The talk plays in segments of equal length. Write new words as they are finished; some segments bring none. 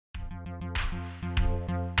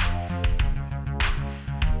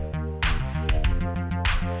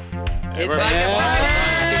It's Vodka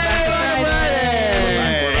Friday!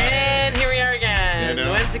 And here we are again.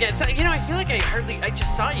 Once again. So, I feel like I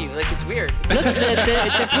just saw you. Like, it's weird. Look,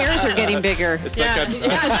 the pears are getting bigger. It's so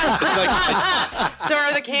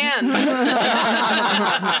are the cans.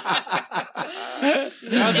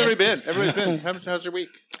 How's everybody been? Everybody's been. How's your week?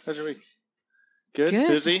 Good?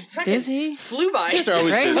 Busy? Busy. Flew by. You guys are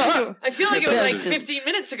always busy. I feel like it was like 15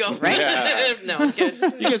 minutes ago. Right? Yeah. No, I'm good.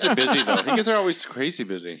 You guys are busy, though. You guys are always crazy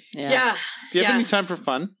busy. Yeah. Do you have any time for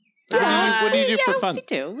fun? What do you do for fun? We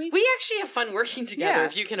do. We actually have fun working together,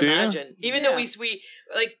 if you can imagine. Even though we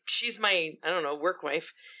like, she's my, work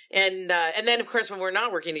wife. And then, of course, when we're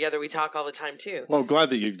not working together, we talk all the time, too. Well, I'm glad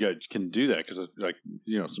that you guys can do that because,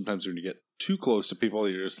 sometimes when you get too close to people,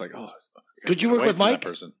 you're just like, oh. Could you work with Mike? That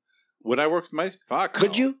person. Would I work with Mike? Fuck.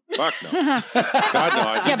 Could you? Fuck no. God,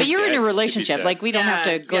 no. Yeah, but you're in a relationship. Like, we don't have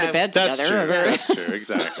to go to bed That's together. True. That's true.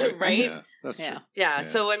 Exactly. Right? Yeah. That's true. Yeah.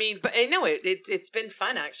 So, I mean, but I know it's been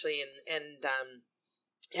fun, actually. And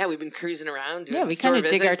we've been cruising around. Doing we kind of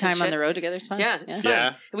dig our time on the road together. It's fun. Yeah, it's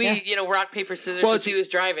fun. We, rock, paper, scissors as he was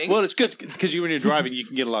driving. Well, it's good because when you're driving, you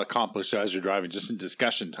can get a lot accomplished as you're driving, just in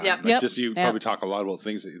discussion time. You probably talk a lot about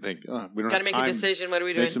things that you think, we don't got to make a decision. What are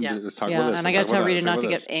we doing? Let's talk about this. And I got to tell Rita not to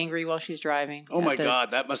get angry while she's driving. Oh, my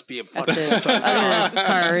God. That must be a fucking other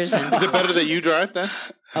cars. Is it better that you drive then?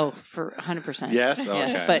 Oh, for 100%. Yes? Yeah,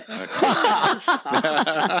 okay.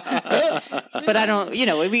 But I don't,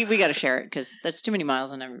 we got to share it because that's too many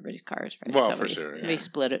miles on everybody's cars, right? Well, for sure. We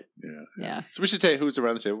split it. Yeah. So we should tell you who's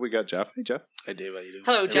around the table. We got Jeff. Hey, Jeff. Hey, Dave. How you doing?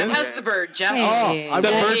 Hello, Jeff. How's the bird, Jeff? Hey. Oh, the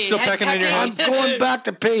bird's still pecking in your hand? I'm going back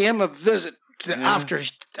to pay him a visit after the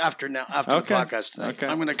podcast tonight. Okay.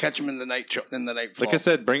 I'm going to catch him in the night flow. Like I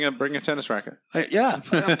said, bring a tennis racket.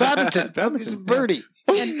 Badminton. He's a birdie.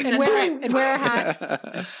 And wear a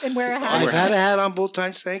hat. And wear a hat. I've had a hat on both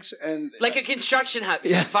times, thanks. And like a construction hat.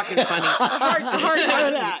 It's fucking funny. a hard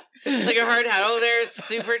hat. Like a hard hat. Oh, there's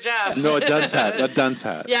Super Jeff. No, a dunce hat. A dunce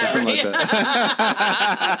hat. Yeah, right. Like that.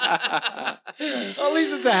 At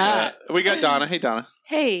least it's a hat. We got Donna. Hey, Donna.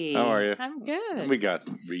 Hey. How are you? I'm good. We got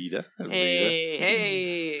Rita.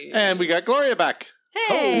 Hey. And we got Gloria back.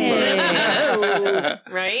 Hey.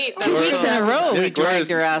 Right? 2 weeks in a row we dragged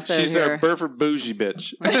her ass out here. She's a Burford bougie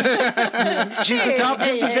bitch. She's the top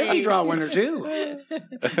 50-50 draw winner, too.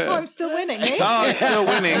 Oh, I'm still winning, eh? Oh, still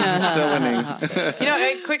winning.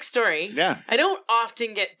 A quick story. Yeah. I don't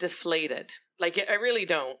often get deflated. Like, I really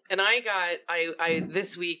don't. And I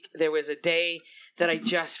this week, there was a day that I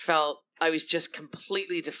just felt I was just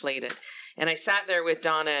completely deflated. And I sat there with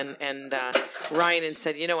Donna and Ryan and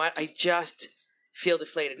said, you know what? I just feel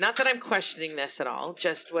deflated. Not that I'm questioning this at all,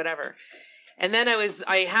 just whatever. And then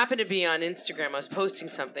I happened to be on Instagram. I was posting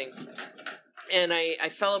something, and I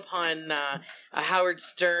fell upon a Howard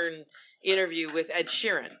Stern interview with Ed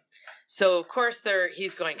Sheeran. So, of course,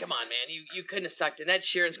 he's going, come on, man, you couldn't have sucked. And Ed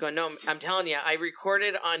Sheeran's going, no, I'm telling you, I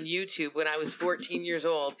recorded on YouTube when I was 14 years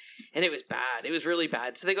old, and it was bad. It was really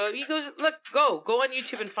bad. So he goes, look, go on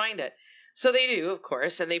YouTube and find it. So they do, of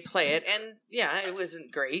course, and they play it. And, it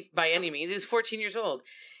wasn't great by any means. He was 14 years old.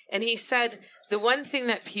 And he said, the one thing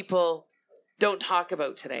that people don't talk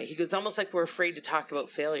about today, he goes, almost like we're afraid to talk about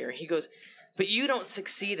failure. He goes, but you don't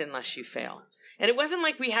succeed unless you fail. And it wasn't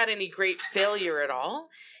like we had any great failure at all.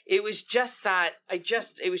 It was just that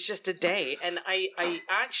it was just a day. And I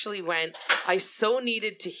actually went, I so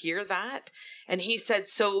needed to hear that. And he said,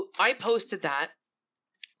 so I posted that.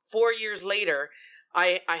 4 years later,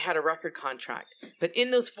 I had a record contract. But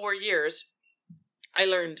in those 4 years, I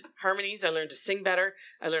learned harmonies. I learned to sing better.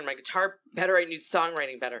 I learned my guitar better. I knew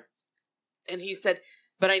songwriting better. And he said,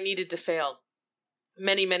 but I needed to fail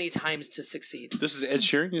many, many times to succeed. This is Ed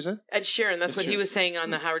Sheeran, you said? Ed Sheeran. That's what he was saying on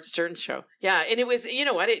the Howard Stern show. Yeah. And it was, you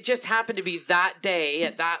know what? It just happened to be that day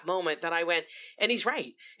at that moment that I went, and he's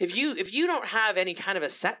right. If you don't have any kind of a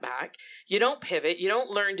setback, you don't pivot, you don't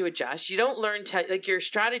learn to adjust, you don't learn to, like, your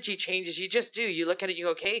strategy changes. You just do. You look at it, you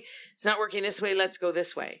go, okay, it's not working this way. Let's go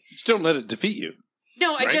this way. Just don't let it defeat you.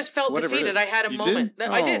 No, right? I just felt defeated. I had a moment. Did?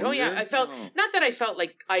 I did. Oh yeah. Did? I felt not that I felt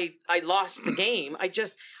like I lost the game. I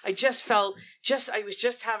just felt I was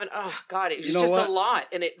just having it was just a lot.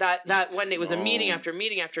 And that when it was a meeting after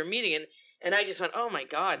meeting after meeting and I just went, oh my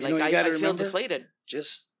God, like I feel deflated.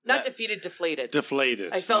 Just not defeated, deflated.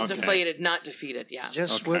 Deflated. I felt deflated, not defeated. Yeah.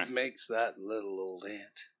 Just what makes that little old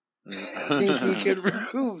ant. I think he could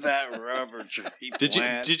remove that rubber tree. Did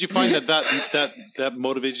you find that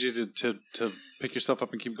motivated you to pick yourself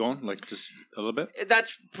up and keep going, like just a little bit?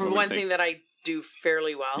 That's one thing that I do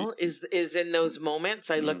fairly well. Is in those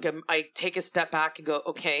moments I look, I take a step back and go,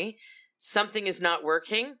 okay, something is not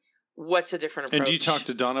working. what's a different approach? And do you talk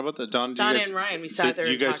to Donna about that? Donna and Ryan, we sat there.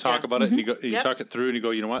 You guys talk about it, and you talk it through, and you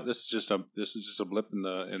go, you know what? This is just a blip in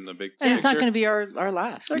the big. And it's not going to be our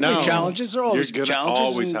last. There are challenges. There are always challenges.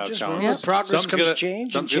 Always have challenges. Progress comes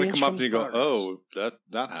change. Something's going to come up, and you go, oh,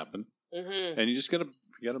 that happened, and you just gotta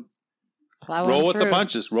roll with the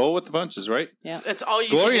punches. Roll with the punches, right? Yeah, that's all you.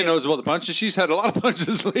 Gloria knows about the punches. She's had a lot of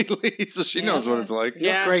punches lately, so she knows what it's like.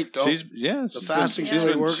 Yeah, great though. The fasting's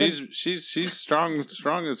really working. She's strong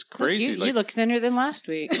as crazy. You look thinner than last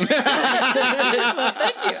week. Thank you.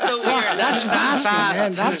 So weird. That's fast,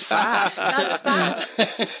 man. That's fast. That's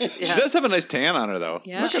fast. She does have a nice tan on her, though.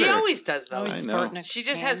 Yeah. She always does, though. Always I know. She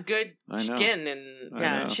just has good skin,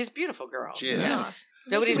 and she's a beautiful girl. She is. Yeah.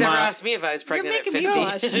 Nobody's ever asked me if I was pregnant at 50. You're making me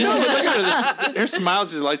blush. No, look at her. Her smile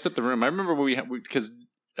just lights up the room. I remember when because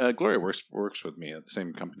Gloria works with me at the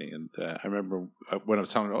same company, and I remember when I was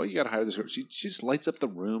telling her, "Oh, you got to hire this girl." She just lights up the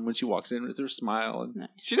room when she walks in with her smile, and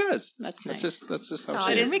she does. That's nice. That's just how Oh,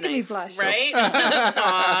 she it is. is making me blush. Right? All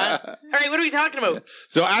right, what are we talking about?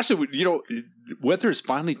 So, Ashley, weather has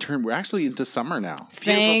finally turned. We're actually into summer now.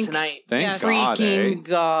 Beautiful tonight. Thank God. Freaking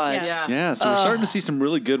God. Yeah. So we're starting to see some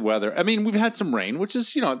really good weather. I mean, we've had some rain, which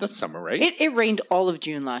is, that's summer, right? It rained all of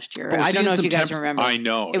June last year. I don't know if you guys remember. I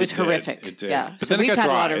know. It was horrific. It did. Yeah. But so then it we've got had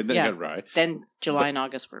dry. a lot of, Then it got dry. Then July and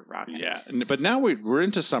August were rocking. Yeah. But now we're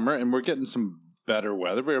into summer, and we're getting some better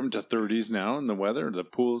weather. We're into 30s now in the weather. The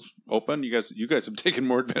pool's open. You guys have taken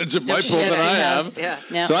more advantage of my pool than I have.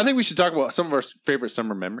 Yeah. So I think we should talk about some of our favorite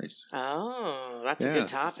summer memories. Oh, that's a good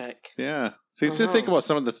topic. Yeah. So think about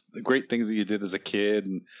some of the great things that you did as a kid,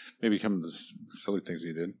 and maybe some of the silly things that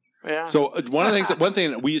you did. Yeah. So one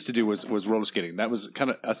thing that we used to do was roller skating. That was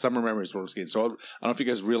kind of a summer memory, was roller skating. So I don't know if you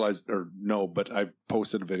guys realized or know, but I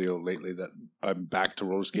posted a video lately that I'm back to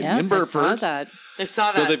roller skating in Burford. I saw that.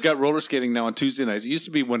 So they've got roller skating now on Tuesday nights. It used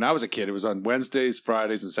to be when I was a kid, it was on Wednesdays,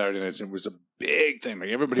 Fridays, and Saturday nights. And it was a big thing. Like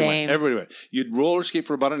everybody went. You'd roller skate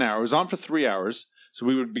for about an hour. It was on for 3 hours. So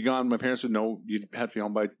we would be gone. My parents would know you'd have to be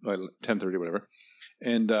home by 10:30 or whatever.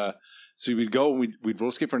 And so we'd go and we'd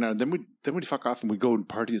roller skate for an hour, and then we'd fuck off and we'd go and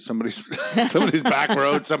party at somebody's back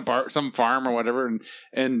road, some farm or whatever,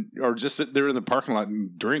 and or just sit there in the parking lot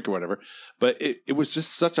and drink or whatever. But it was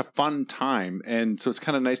just such a fun time, and so it's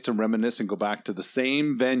kind of nice to reminisce and go back to the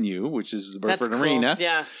same venue, which is the Burford Arena.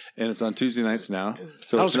 Yeah, and it's on Tuesday nights now.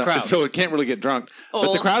 So how's the crowd? So it can't really get drunk. Old.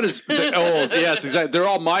 But the crowd is old. Yes, exactly. They're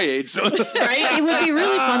all my age. So. Right? It would be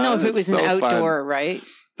really fun though if it was an outdoor, right?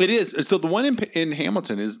 It is. So the one in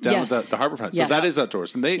Hamilton is down at the Harbor Front. So that is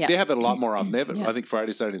outdoors. And they have it a lot more often. They have it, I think,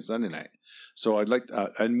 Friday, Saturday, and Sunday night. So I'd like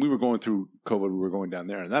and we were going through COVID. We were going down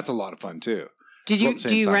there. And that's a lot of fun, too. Do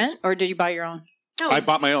you rent or did you buy your own? No, I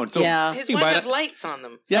bought my own. So his one has lights on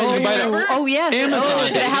them. Yeah, you can buy it. Oh, yes.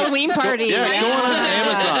 Amazon. The Halloween party. Yeah, go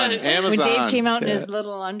on Amazon. When Dave came out in his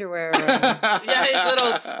little underwear. His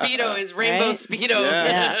little Speedo, his rainbow Speedo.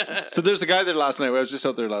 Yeah. So there's a guy there last night. I was just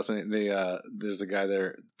out there last night, and there's a guy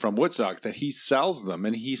there from Woodstock that he sells them,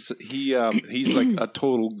 and he's like a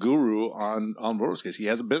total guru on roller skates. He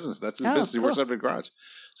has a business. That's his business. He works out of a garage.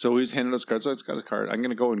 So he's handing us cards. So it's got his card. I'm going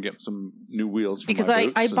to go and get some new wheels. Because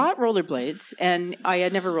I bought rollerblades, and I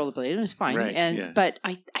had never rollerbladed. It was fine. But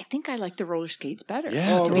I think I like the roller skates better.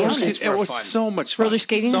 Yeah, to be honest. It was so much fun. Roller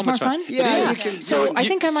skating is more fun? Yeah. So I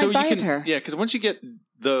think I might buy a pair. Yeah, because once you get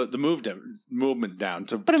the movement down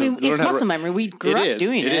to, but I mean, it's muscle memory. We grew up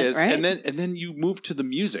doing it, right? And then you move to the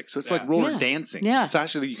music, so it's like roller dancing. Yeah, it's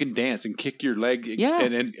actually you can dance and kick your leg,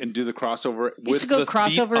 and do the crossover with the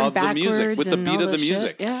beat of the music, with the beat of the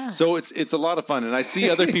music. Yeah, so it's a lot of fun, and I see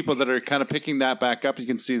other people that are kind of picking that back up. You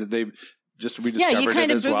can see that they've just rediscovered you kind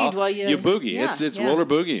it of as well. While you boogie. Yeah, it's roller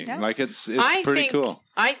boogieing. Yeah. Like it's pretty cool.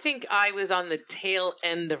 I think I was on the tail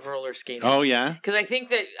end of roller skating. Oh yeah, because I think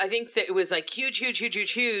that it was like huge.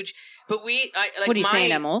 But like what are you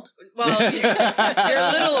saying? I'm old. Well, you're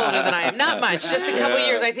a little older than I am. Not much, just a couple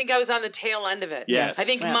years. I think I was on the tail end of it. Yes. I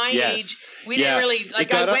think my age. We didn't really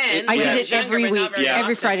like. I went. I did it every week,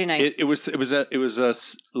 every Friday night. It was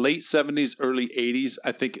late 70s, early 80s.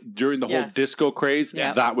 I think during the whole disco craze,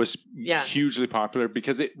 that was hugely popular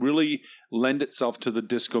because it really lend itself to the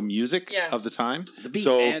disco music of the time. The beat,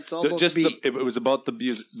 so man. It's all about the beat. It was about the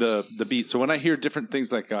beat. So when I hear different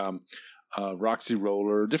things like Roxy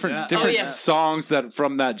Roller, different songs that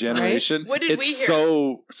from that generation. Right? What did we hear?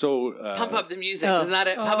 So Pump Up the Music. Wasn't that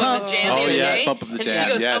it? Pump Up the Jam the other day? Pump Up the Jam.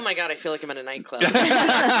 And she goes, oh my God, I feel like I'm in a nightclub. Your car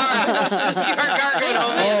going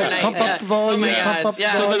home the other night. Pump up the volume. Oh my God.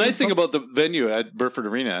 So the nice thing about the venue at Burford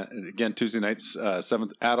Arena, again, Tuesday nights,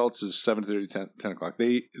 adults is 7:30, 10 o'clock.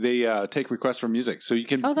 They take requests for music, so you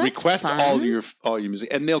can request all your music,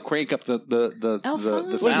 and they'll crank up the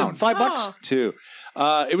sound. $5 too.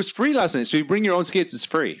 It was free last night. So you bring your own skates, it's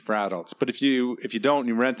free for adults. But if you don't,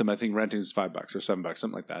 you rent them. I think renting is $5 or $7,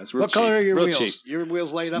 something like that. It's real what cheap. color are your real wheels? Cheap. Your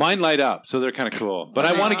wheels light up? Mine light up, so they're kind of cool. But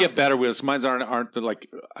I want to get better wheels. Mine's aren't the, like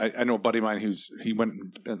I know a buddy of mine he went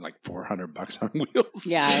and spent like $400 on wheels.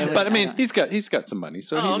 Yeah, but I mean he's got some money,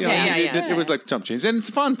 so it was like chump change, and it's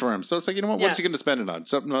fun for him. So it's like, you know what? What's he going to spend it on?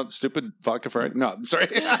 Something not stupid Vodka Friday? No, I'm sorry,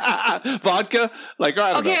 vodka. Like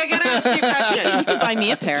I don't know. I gotta ask you a question. You can buy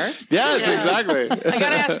me a pair. Yes, exactly. I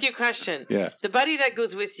gotta ask you a question. Yeah. The buddy that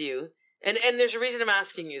goes with you, and there's a reason I'm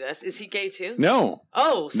asking you this. Is he gay too? No.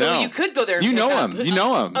 Oh, so you could go there. You know him. You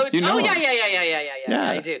know him. Oh, you know him. Yeah,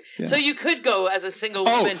 I do. Yeah. So you could go as a single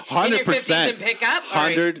woman 100%. in your 50s and pick up?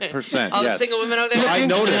 100%. All the single women out there? I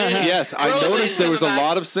noticed, yes. I noticed there was a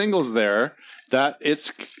lot of singles there. That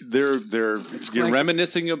they're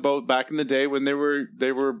reminiscing about back in the day when they were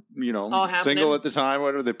single at the time.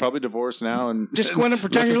 Whatever, they're probably divorced now, and just go in and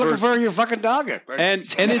pretend you're looking for your fucking dog. And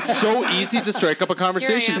it's so easy to strike up a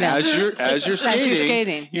conversation as you're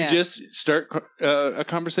skating. You just start a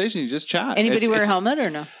conversation. You just chat. Anybody wear a helmet or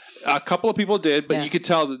no? A couple of people did, but you could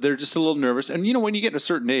tell that they're just a little nervous. And when you get to a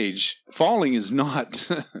certain age, falling is not.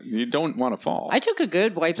 You don't want to fall. I took a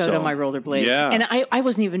good wipeout on my rollerblades, and I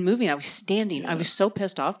wasn't even moving. I was standing. I was so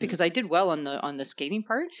pissed off because I did well on the skating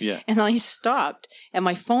part. Yeah, and I stopped, and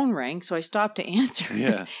my phone rang, so I stopped to answer.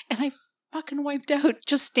 Yeah, and I fucking wiped out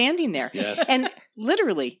just standing there. Yes. And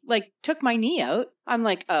literally, took my knee out. I'm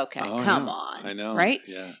like, okay, come on. I know. Right?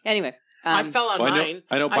 Yeah. Anyway. I fell on mine.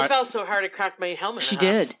 I know. I fell so hard I cracked my helmet. She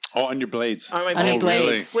did. Oh, on your blades. On my blades.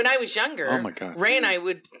 Really? When I was younger, oh my God, Ray and I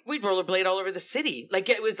we'd rollerblade all over the city. Like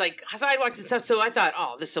it was like sidewalks and stuff. So I thought,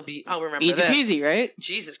 I'll remember easy this. peasy, right?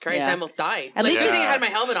 Jesus Christ, I almost died. At least I had my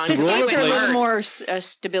helmet on. So skates are a little more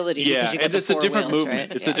stability. Yeah, because you get and it's a different wheels, movement.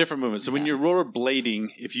 Right? It's a different movement. So when you're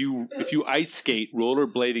rollerblading, if you ice skate,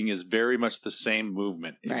 rollerblading is very much the same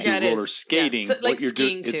movement. Right. If you're roller skating, so, what you're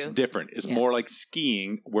doing, too. it's different. It's more like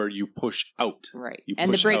skiing where you push out. Right. You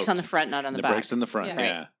and the brakes out. on the front, not on the back. The brakes on the front.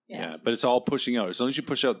 Yeah. Yes. But it's all pushing out. As long as you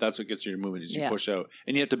push out, that's what gets your movement. Is you push out,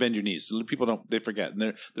 and you have to bend your knees. People they forget, and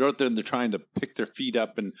they're out there and they're trying to pick their feet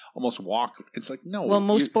up and almost walk. It's like no. Well,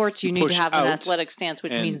 most sports you need to have an athletic stance,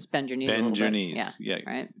 which means bend your knees. Bend your bit. knees. Yeah.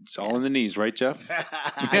 Right. It's all in the knees, right, Jeff? What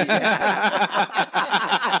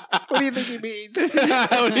do you think he means?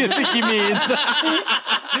 What do you think he means?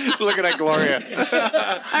 Looking at Gloria. All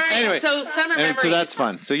right. Anyway, so summer memories. So that's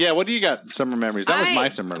fun. So yeah, what do you got? Summer memories. That was my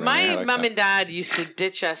summer memory. My mom and dad used to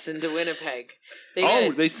ditch us into Winnipeg.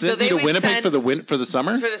 They sent you to Winnipeg for the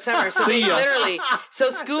summer? For the summer. So they literally,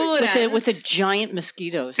 school would end. With a giant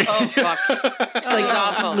mosquitoes. Oh, fuck. It's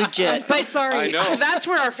awful. Legit. I'm so sorry. I know. That's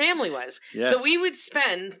where our family was. Yes. So we would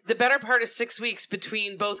spend the better part of 6 weeks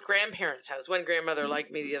between both grandparents' house. One grandmother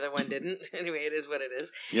liked me, the other one didn't. Anyway, it is what it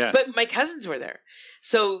is. Yeah. But my cousins were there.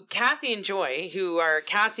 So Kathy and Joy,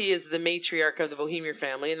 Kathy is the matriarch of the Bohemian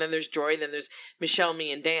family, and then there's Joy, then there's Michelle,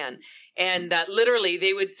 me, and Dan. And literally,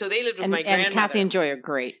 they lived with my grandmother. And Kathy and Joy are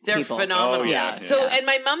great. They're people. phenomenal. Oh, yeah. So, and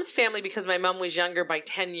my mom's family, because my mom was younger by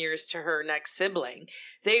 10 years to her next sibling,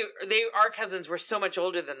 our cousins were so much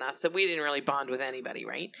older than us that we didn't really bond with anybody,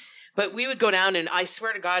 right? But we would go down, and I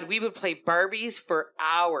swear to God, we would play Barbies for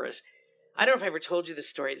hours. I don't know if I ever told you this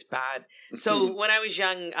story. It's bad. So when I was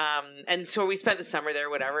young, and so we spent the summer there,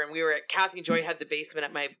 whatever, and we were at Kathy and Joy had the basement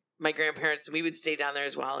at my grandparents, and we would stay down there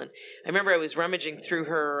as well. And I remember I was rummaging through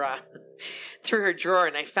her drawer,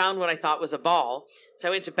 and I found what I thought was a ball. So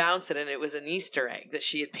I went to bounce it, and it was an Easter egg that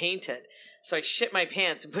she had painted. So I shit my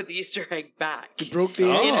pants and put the Easter egg back. You broke the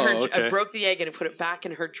egg? Okay. I broke the egg and put it back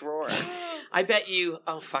in her drawer. I bet you.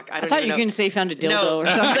 Oh fuck! I thought you were going to say found a dildo or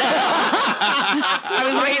something. I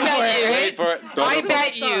was waiting for it.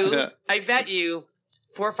 I bet you.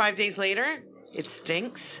 4 or 5 days later, it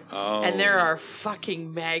stinks, and there are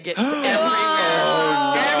fucking maggots everywhere.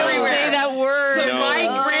 Everywhere. Say that word. So my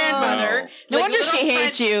grandmother, no wonder she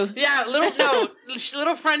hates you. Yeah,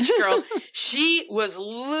 little French girl. She was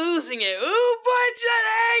losing it. Who put that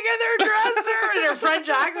egg in their dresser? In her French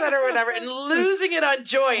accent or whatever, and losing it on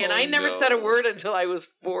Joy. And I never said a word until I was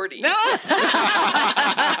 40. No.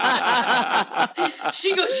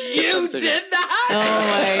 She goes, "You did that?" Oh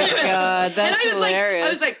my God, that's hilarious. I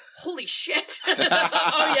was like, holy shit.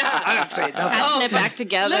 Oh, yeah. I didn't say nothing. Patching it back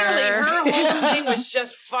together. Literally, her whole thing was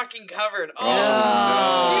just fucking covered.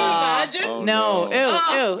 Oh, can you imagine? No.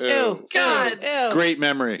 Ew. God. Ew. Great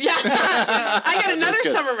memory. Yeah. I got another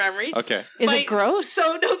summer memory. Okay. Is it gross?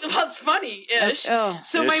 So, no, well, it's funny-ish. Oh.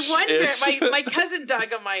 So my my cousin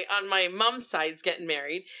Doug on my mom's side is getting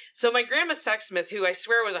married. So my grandma Sexsmith, who I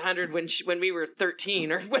swear was 100 when we were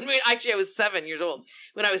 13, or I was 7 years old.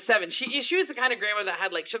 When I was 7, she was the kind of grandma that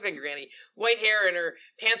had, like, she looked like a granny, white hair, and her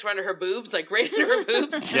pants were under her boobs, like right under her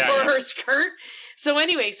boobs, or her skirt. So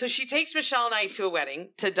anyway, so she takes Michelle and I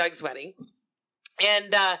to Doug's wedding,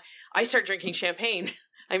 and I start drinking champagne.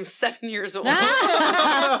 I'm 7 years old. And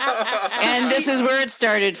this is where it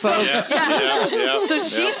started, folks. So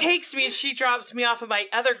she takes me and she drops me off at my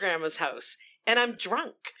other grandma's house. And I'm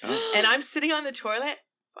drunk. Oh. And I'm sitting on the toilet,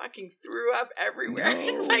 fucking threw up everywhere.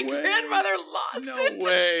 My grandmother lost it. No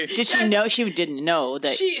way. Did she know? She didn't know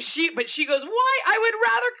that. But she goes, why? I would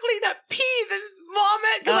rather clean up pee than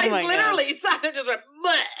vomit. Because I literally sat there just went,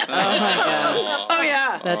 bleh. Oh my God. Oh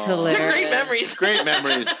yeah. That's hilarious. They're great memories. Great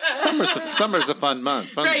memories. Summer's a fun month.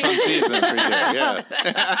 Fun season for you. Yeah.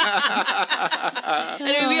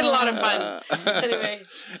 Anyway, we had a lot of fun.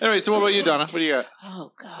 Anyway, so what about you, Donna? What do you got?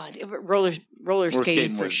 Oh God, roller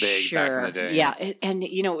skating for was big sure. back in the day. Yeah, and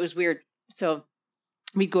it was weird. So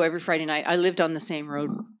we'd go every Friday night. I lived on the same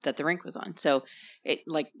road that the rink was on, so it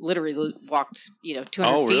like literally walked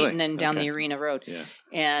 200 feet and then down the arena road. Yeah.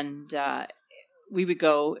 And we would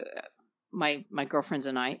go, my girlfriends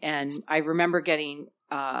and I, and I remember getting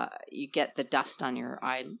you get the dust on your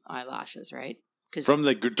eyelashes, right? From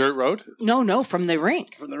the dirt road? No, from the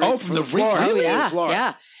rink. From the rink. Oh, from the floor. Oh yeah,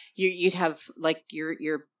 yeah. You'd have like your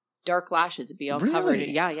dark lashes would be all covered.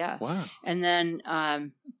 Yeah. Wow. And then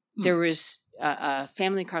there was a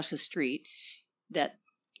family across the street that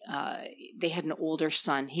they had an older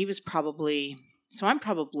son. He was probably, so I'm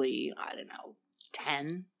probably, I don't know,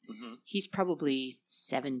 10. Mm-hmm. He's probably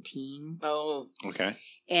 17. Oh. Okay.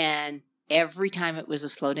 And every time it was a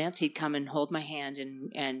slow dance, he'd come and hold my hand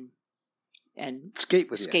and skate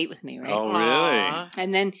with me, right? Oh, really?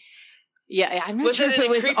 And then, I'm not sure if it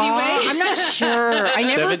was I'm not sure. I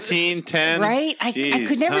never 17, 10. Right? I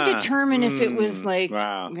could never determine if it was like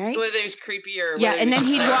right. Whether it was creepy or and then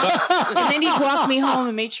he'd walk me home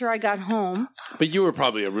and made sure I got home. But you were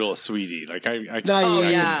probably a real sweetie. Like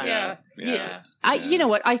yeah. You know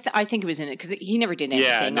what? I think it was in it because he never did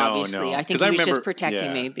anything. Obviously, I think he was just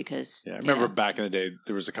protecting me because. Yeah, I remember back in the day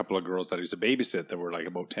there was a couple of girls that I used to babysit that were like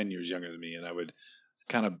about 10 years younger than me, and I would.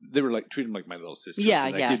 They were like treat him like my little sister.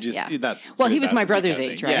 Yeah. He was my brother's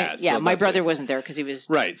age, right? Yeah, my brother wasn't there because he was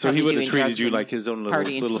right. So he would have treated you like his own little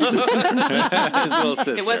sister. His little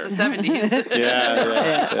sister. It was the 70s.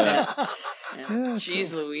 Yeah.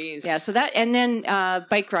 Jeez Louise. Yeah. So that, and then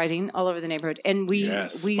bike riding all over the neighborhood, and we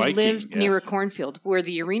lived near a cornfield where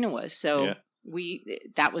the arena was. So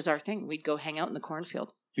that was our thing. We'd go hang out in the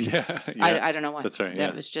cornfield. Yeah. I don't know why. That's right.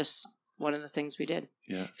 That was just one of the things we did.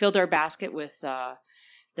 Yeah. Filled our basket with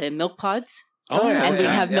the milk pods. Oh, yeah. And we'd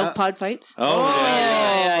have milk pod fights.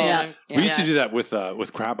 Yeah. We used to do that with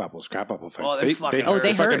crab apples, crab apple fights. Oh, they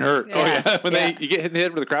fucking hurt. Yeah. Oh, yeah. When you get hit in the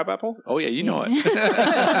head with a crab apple? Oh, yeah, you know it.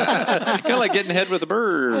 Kind of like getting hit with a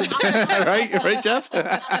bird. Right, Jeff?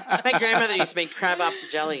 My grandmother used to make crab apple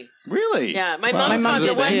jelly. Really? Yeah. My mom's mom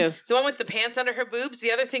did too. The one with the pants under her boobs.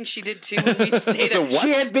 The other thing she did too when we stayed at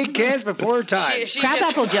She had big cans before her time. Crab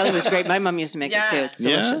apple jelly was great. My mom used to make it too. It's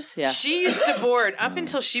delicious. Yeah. She used to board up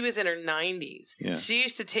until she was in her 90s. Yeah. She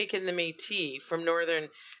used to take in the Métis from northern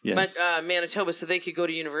Manitoba so they could go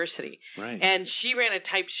to university. Right. And she ran a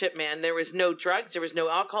tight ship, man. There was no drugs. There was no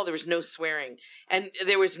alcohol. There was no swearing. And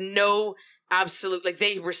there was no absolute, like,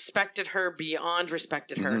 they respected her beyond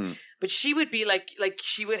respected her. Mm-hmm. But she would be like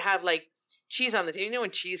she would have like cheese on the table. You know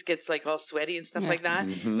when cheese gets like all sweaty and stuff like that?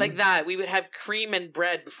 Mm-hmm. Like that. We would have cream and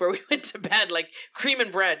bread before we went to bed. Like cream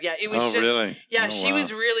and bread. Yeah. It was really? Yeah, she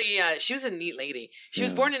was really she was a neat lady. She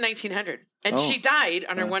was born in 1900. And she died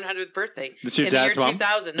on her 100th birthday in the year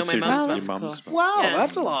 2000. No, my mom's mom. Cool. Wow,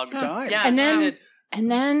 that's a long time. Yeah, and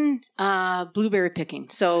then blueberry picking.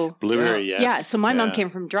 So blueberry, yes. Yeah, so my mom came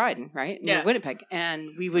from Dryden, right? Near Winnipeg. And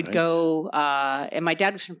we would go, and my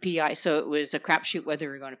dad was from PEI, so it was a crapshoot whether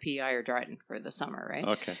we were going to PEI or Dryden for the summer, right?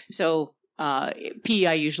 Okay. So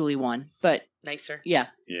PEI usually won, but nicer. Yeah.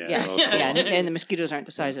 And the mosquitoes aren't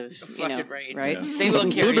the size of, right? Yeah. They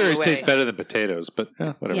will carry blueberries away. taste better than potatoes, but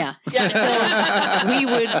whatever. Yeah.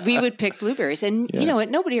 So we would pick blueberries, and you know what?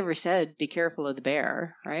 Nobody ever said be careful of the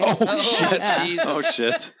bear, right? Oh shit! Jesus. Oh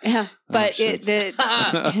shit! Yeah, but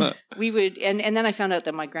we would, and then I found out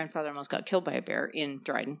that my grandfather almost got killed by a bear in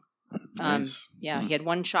Dryden. Nice. Yeah, he had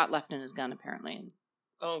one shot left in his gun apparently. And,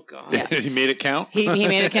 oh God! Yeah. He made it count. He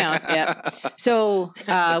made it count. Yeah. So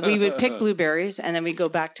we would pick blueberries, and then we go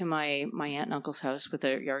back to my aunt and uncle's house with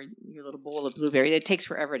your little bowl of blueberries. It takes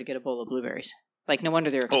forever to get a bowl of blueberries. Like, no wonder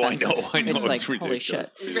they're expensive. I know. It's like, it's holy shit.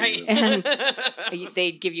 Right. And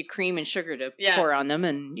they'd give you cream and sugar to pour on them,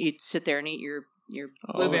 and you'd sit there and eat your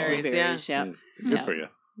blueberries. Yeah. Good for you.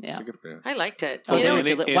 Yeah. Good for you. I liked it.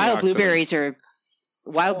 Wild blueberries are...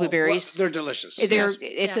 Wild blueberries. They're delicious.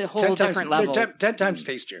 It's a whole different level. 10 times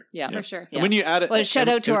tastier. Yeah, for sure. And when you add it... Well, shout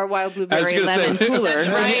out to our wild blueberry lemon cooler. That's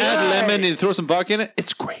right. When you add lemon and throw some vodka in it,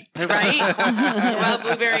 it's great. Right? Wild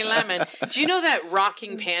blueberry lemon. Do you know that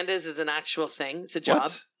rocking pandas is an actual thing? It's a job.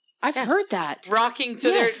 What? I've heard that. Rocking, so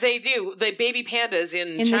they do. The baby pandas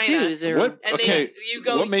in the China. zoos. What? And Okay. you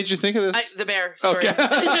go, what made you think of this? the bear story. Okay. And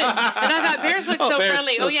I thought bears look so bears.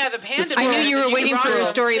 friendly. Oh, yeah, the panda. I knew you were waiting for a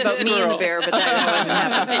story about It's me and the bear, but that wasn't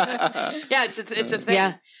happening. Yeah, it's a thing.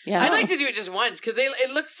 Yeah. I'd like to do it just once because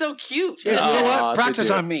it looks so cute. You know what?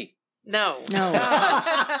 Practice on me. No.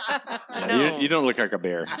 Yeah, you don't look like a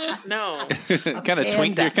bear. No. Kind of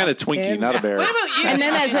twink. You're kind of twinky, not a bear. What about you? And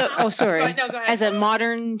then Go ahead. as a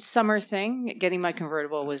modern summer thing, getting my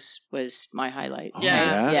convertible was my highlight.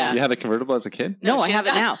 Yeah. You had a convertible as a kid? No, I have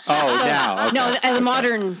it now. Oh, now. Okay. No, as a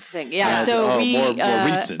modern thing. Yeah. So more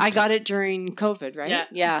recent. I got it during COVID, right? Yeah.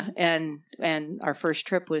 Yeah. And our first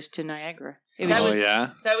trip was to Niagara. It That was,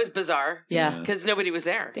 That was bizarre. Yeah. Because nobody was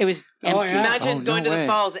there. It was empty. Imagine going to the way.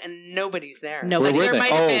 falls and nobody's there. Nobody. Where were There they?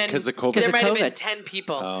 might have been because of COVID. there might have COVID. been 10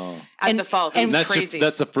 people at And- the falls. It and was crazy.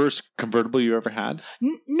 That's the first convertible you ever had?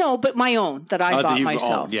 No, but my own that I that bought you've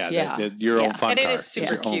myself. owned. Your own fun And it car. is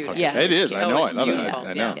super Your own cute. fun Yeah. car. It is. I know. it's I love beautiful. it.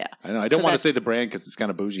 I know. Yeah. I know. I don't So want to say that's- the brand because it's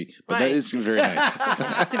kind of bougie, but Right. that is very nice.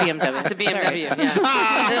 It's a BMW. It's a BMW. Yeah.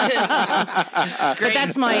 But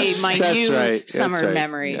that's my That's new right. That's summer right.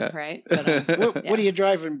 memory, Yeah. right? But, What do you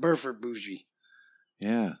drive in Burford, Bougie?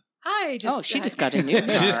 Yeah. she just got a new car.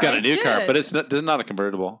 She just got a new car, did. but it's not a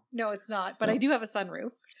convertible. No, it's not. But I do have a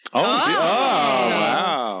sunroof.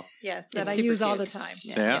 Wow. Yes, It's that I super use all cute. the time.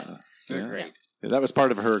 Yeah. Great. Yeah, that was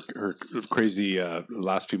part of her crazy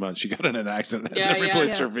last few months. She got in an accident and had to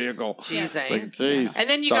replace her vehicle. Jeez, It's like, geez. And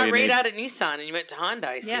then you That's all got right need. out of Nissan and you went to Honda.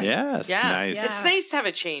 I see. Yes. Yes. Nice. Yeah. It's nice to have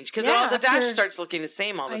a change because Yeah, the dash after- starts looking the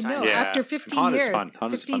same all the I time. know. Yeah. After 15 Honda's years, fun.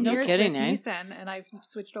 Honda's 15 fun. years No kidding, with eh? Nissan, and I've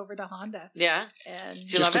switched over to Honda. Yeah. And Do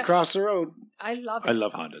you love Just it? across the road. I love it. I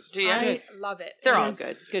love Hondas. Do you? I love it. They're It all is,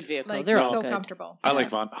 good. Good vehicle. Like, They're all so good. comfortable. I like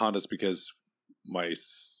Hondas because my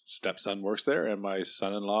stepson works there and my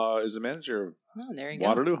son-in-law is the manager of Oh, there you go.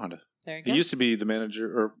 Waterloo Honda. There you He go. used to be the manager,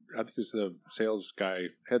 or I think he was the sales guy,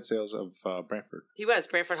 head sales of Brantford. He was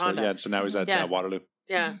Brantford Honda. So now he's at Yeah. Waterloo.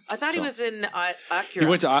 Yeah. I thought he So- was in Acura. He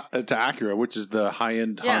went to Acura, which is the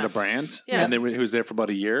high-end Yeah. Honda brand, Yeah. and then he was there for about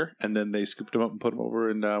a year, and then they scooped him up and put him over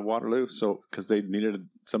in Waterloo. So because they needed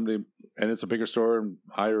somebody, and it's a bigger store and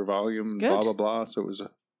higher volume, Good. blah blah blah. So it was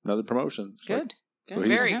another promotion. So- Good. So Good.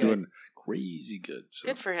 he's Very good. doing crazy good. So.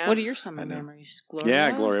 Good for him. What are your summer I know. memories, Gloria?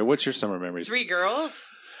 Yeah, Gloria, what's your summer memories? 3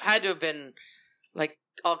 girls? Had to have been like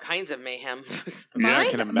all kinds of mayhem. Yeah, I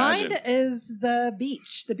can imagine. Mine is the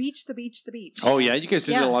beach. The beach. Oh yeah, you guys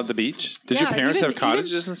did a lot Yes. of the beach. Did Yeah, your parents even- have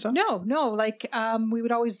cottages and stuff? No. Like we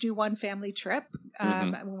would always do one family trip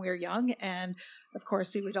Mm-hmm. when we were young, and of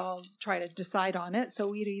course we would all try to decide on it. So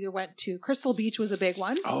we either went to Crystal Beach was a big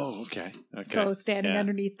one. Oh, okay. So standing Yeah.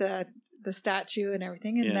 underneath the statue and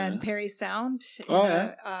everything, and then Yeah. Perry Sound in Oh,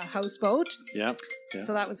 a houseboat. Yeah. Yeah.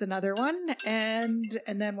 So that was another one, and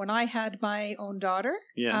then when I had my own daughter,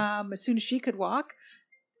 Yeah. as soon as she could walk,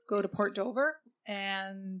 go to Port Dover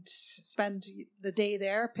and spend the day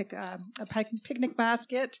there, pick a picnic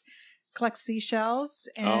basket, collect seashells,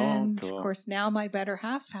 and cool. of course now my better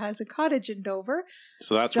half has a cottage in Dover,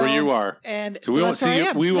 So that's where you are. and So we won't that's where see I you.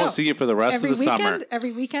 am. We won't No. see you for the rest Every of the weekend, summer.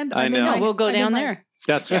 every weekend, I I'm in know. my- We'll go I'm down in my- there.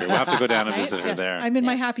 That's true. We'll have to go down and Right? visit her Yes, there. I'm in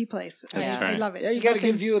my Yeah. happy place. That's I right. love it. Yeah, you got a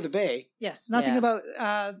Nothing- good view of the bay. Yes, nothing Yeah. about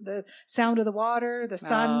the sound of the water, the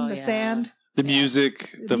sun, the yeah. sand. The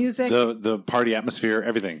music, The music. the party atmosphere,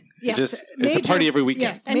 everything. Yes, It's a major- party every weekend.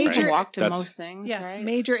 yes, And you major- can walk to That's- most things, Yes, right?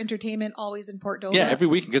 major entertainment always in Port Dover. Yeah, every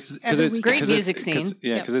weekend because Every it's weekend. Great music scene.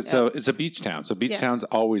 Yeah, Yep. because it's a beach town. So beach Yes. towns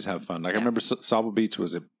always have fun. Like I Yeah. remember Sable Beach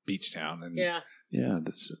was a beach town, and Yeah.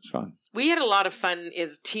 that's it's fun. We had a lot of fun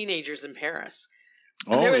as teenagers in Paris.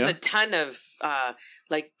 Oh, There was yeah. a ton of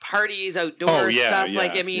like parties, outdoor Oh, yeah, stuff. yeah,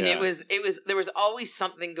 like I mean, yeah. it was there was always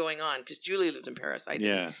something going on because Julie lived in Paris. I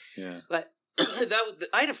didn't. yeah. But that was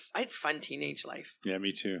I had fun teenage life. Yeah,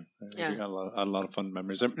 me too. Yeah. We got a lot of fun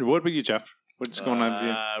memories. What about you, Jeff? What's going on with you?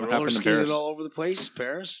 What Roller happened in skated Paris? all over the place.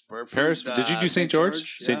 Paris. Burford, Paris? Did you do St.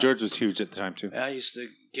 George? Yeah. St. George was huge at the time too. I used to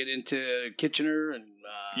get into Kitchener and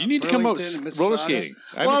You need to come out Burlington and roller Mississauga. skating.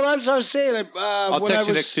 Well, that's what I was saying. I'll when text I you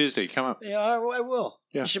was, next Tuesday. Come up. Yeah, I will.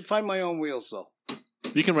 Yeah. I should find my own wheels though.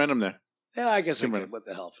 You can rent them there. Yeah, I guess I Come could. on. What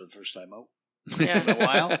the hell for the first time out? Yeah. A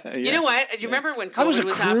while. Yeah. You know what? Do you remember when COVID I was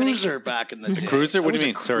a happening? Cruiser back in the day. A cruiser? What do you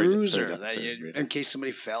mean? Cruiser. In case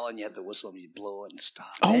somebody fell and you had to whistle and you'd blow it and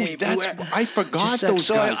stop. Oh, I forgot those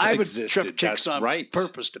guys I would existed. trip chicks on right.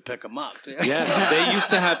 purpose to pick them up. Yes, they used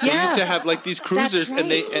to have like these cruisers, right.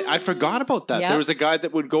 And I forgot about that. Yep. There was a guy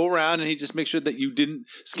that would go around and he'd just make sure that you didn't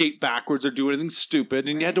skate backwards or do anything stupid,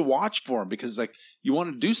 and you had to watch for him because like you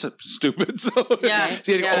want to do something stupid. So yeah,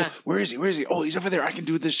 so you go, oh, where is he? Where is he? Oh, he's over there. I can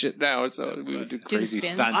do this shit now. So we would do crazy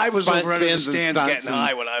stunts. I was over under the stands getting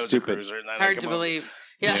high when I was a cruiser. And hard to believe.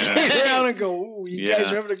 Yeah. Sit down and go, ooh, you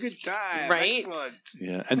guys are having a good time. Right. Excellent.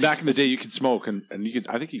 Yeah. And back in the day, you could smoke, and you could,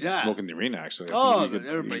 I think you could smoke in the arena, actually.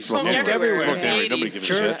 Everybody smoked everywhere. Nobody gives a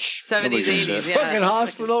shit. 70s, 80s, yeah. Fucking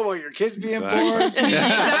hospital while your kids being born.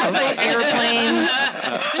 Exactly. Airplanes.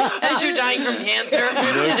 As you're dying from cancer.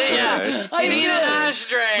 Yeah. I need an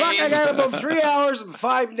ashtray. Fuck, I got about 3 hours and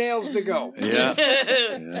 5 nails to go. Yeah.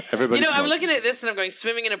 Everybody I'm looking at this and I'm going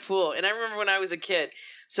swimming in a pool. And I remember when I was a kid.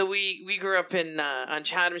 So we grew up on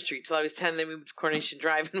Chatham Street till I was 10. Then we moved to Coronation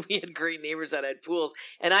Drive, and we had great neighbors that had pools.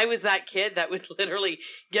 And I was that kid that would literally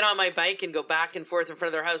get on my bike and go back and forth in front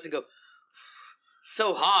of their house and go,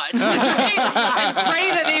 so hot. And pray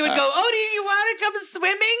that they would go, oh, do you want to come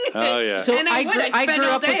swimming? Oh, yeah. So and I grew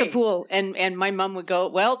up with a pool, and my mom would go,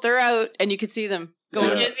 well, they're out, and you could see them.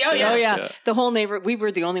 Yeah. The whole neighborhood. We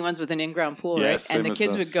were the only ones with an in-ground pool, right? And the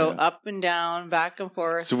kids would go up and down, back and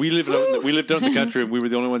forth. So we lived out in the country, and we were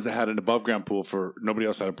the only ones that had an above-ground pool. For nobody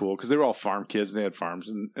else had a pool because they were all farm kids and they had farms,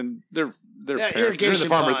 and their parents, they're the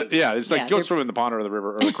farmers. Yeah, it's like go swim in the pond or the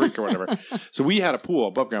river or the creek or whatever. So we had a pool,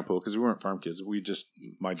 above-ground pool, because we weren't farm kids.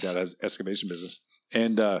 My dad has excavation business,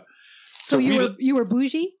 and so you were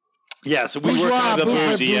bougie. Yeah, so we were kind of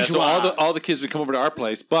bougie. Yeah, so all the kids would come over to our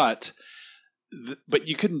place, but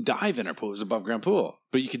you couldn't dive in our pool. It was an above ground pool,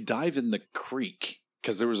 but you could dive in the creek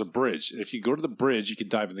because there was a bridge. And if you go to the bridge, you could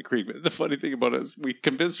dive in the creek. But the funny thing about it is we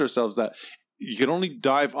convinced ourselves that you could only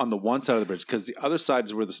dive on the one side of the bridge because the other side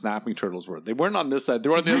is where the snapping turtles were. They weren't on this side. They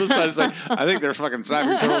were on the other side. It's like, I think they're fucking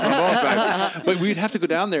snapping turtles on both sides. But we'd have to go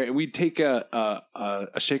down there and we'd take a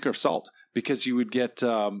shaker of salt. Because you would get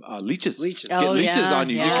leeches. Leeches on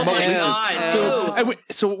you. Yeah. You come Oh, up with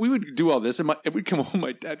leeches. So we would do all this, and we'd come home.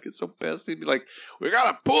 My dad gets so pissed. He'd be like, "We got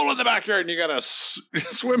a pool in the backyard, and you got to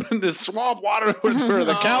swim in this swamp water where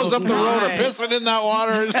the cows up the road are pissing in that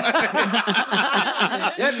water."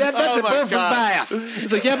 That's a perfect bath.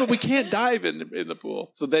 He's like, "Yeah, but we can't dive in the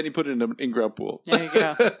pool." So then he put it in an in-ground pool. There you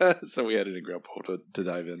go. So we had an in-ground pool to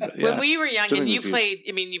dive in. But, when we were young, and you played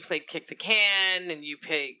kick the can, and you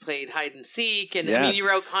played hide and seek, and I mean, you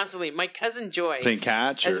were out constantly. My cousin Joy, playing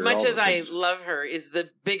catch, as much as I love her, is the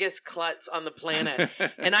biggest klutz on the planet.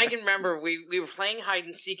 And I can remember we were playing hide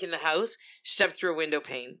and seek in the house. She stepped through a window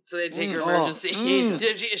pane, so they'd take her emergency.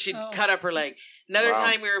 She'd cut up her leg. Another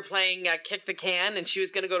time we were playing kick the can, and she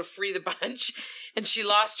was going to go to free the bunch, and she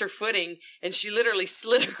lost her footing, and she literally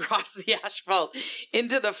slid across the asphalt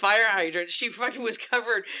into the fire hydrant. She fucking was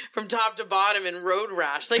covered from top to bottom in road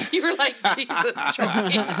rash. Like, you were like, Jesus,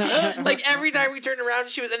 Joy. Like, every time we turned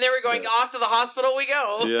around, and they were going off to the hospital. We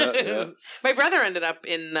go. Yeah. My brother ended up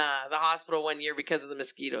in the hospital one year because of the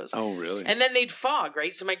mosquitoes. Oh, really? And then they'd fog,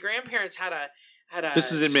 right? So my grandparents had a.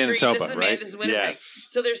 This is in Manitoba, right? This is Winnipeg. Yes.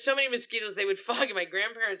 So there's so many mosquitoes they would fog, and my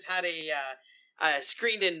grandparents had a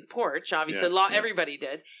screened-in porch. Obviously, everybody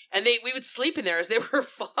did, and we would sleep in there as they were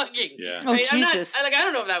fogging. Yeah. Oh, Jesus! I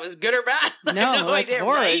don't know if that was good or bad. No, that's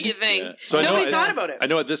horrid. Yeah. So nobody thought about it. I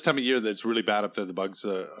know at this time of year that it's really bad up there. The bugs,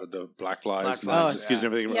 the black flies, and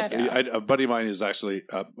everything. Yes. A buddy of mine is actually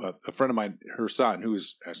a friend of mine. Her son, who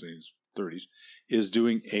is actually in his 30s, is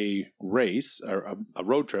doing a race or a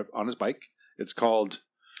road trip on his bike. It's called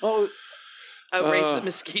Race the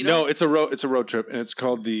Mosquito. No, it's a road trip, and it's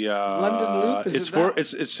called the London Loop.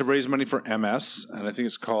 It's to raise money for MS, and I think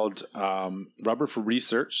it's called Rubber for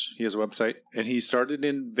Research. He has a website, and he started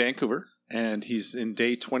in Vancouver, and he's in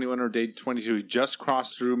day 21 or day 22. He just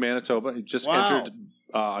crossed through Manitoba. He just entered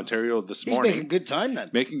Ontario this morning. He's making good time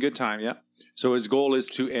then. Making good time, yeah. So his goal is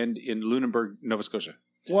to end in Lunenburg, Nova Scotia.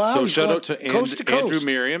 Wow, so shout out to Andrew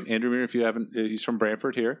Merriam. Andrew Merriam, if you haven't, he's from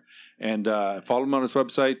Brantford here. And follow him on his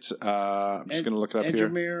website. I'm just going to look it up Andrew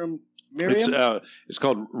here. Merriam. It's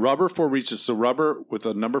called Rubber for Research. So Rubber with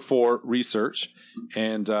a number 4 research.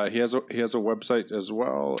 And he has a website as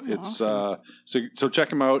well. It's awesome. So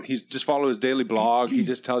check him out. He's just follow his daily blog. He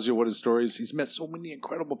just tells you what his story is. He's met so many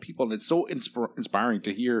incredible people, and it's so inspiring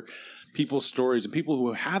to hear people's stories and people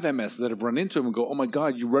who have MS that have run into him and go, "Oh my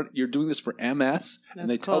God, you're doing this for MS?" and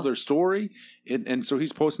they tell their story. And so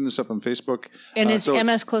he's posting this stuff on Facebook. And is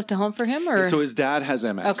MS close to home for him? Or? So his dad has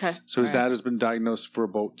MS. Okay. So his dad has been diagnosed for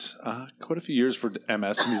about quite a few years for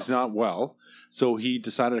MS, and he's not well. So he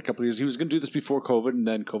decided a couple of years he was going to do this before COVID, and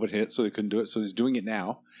then COVID hit, so he couldn't do it. So he's doing it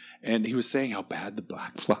now. And he was saying how bad the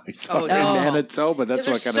black flies are in Manitoba. That's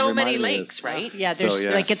what kind of so many lakes, right? Yeah, there's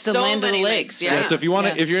like it's the land of the lakes. Yeah. So if you want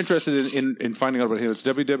to, if you're interested in finding out about him, it's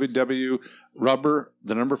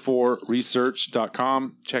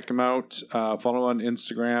www.rubber4research.com. Check him out. Follow on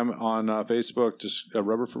Instagram, on Facebook, just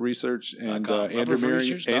Rubber for Research, and Andrew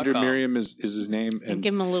Miriam is his name. And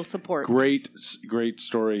give him a little support. Great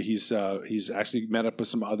story. He's actually met up with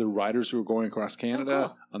some other riders who are going across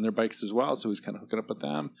Canada on their bikes as well. So he's kind of hooking up with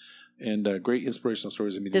them. And great inspirational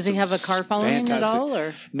stories. I mean, does he have a car following at all,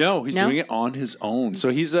 or no? He's doing it on his own. So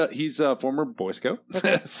he's a former Boy Scout.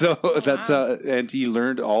 Okay. So that's and he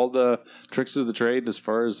learned all the tricks of the trade as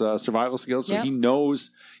far as survival skills. So he knows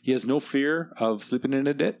he has no fear of sleeping in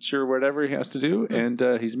a ditch or whatever he has to do. And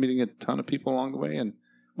he's meeting a ton of people along the way. And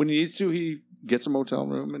when he needs to, he gets a motel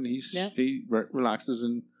room and he relaxes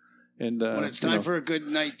and when it's time for a good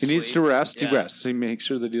night's sleep. He needs to rest. He rests. He makes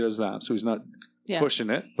sure that he does that, so he's not pushing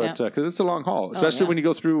it. But because it's a long haul, especially when you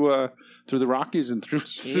go through the Rockies and through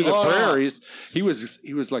the prairies. He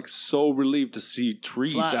was like so relieved to see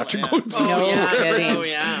trees after going through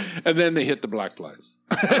and then they hit the black flies.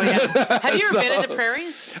 Oh, yeah. Have you ever been in the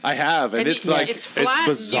prairies? I have, and it's like it's flat.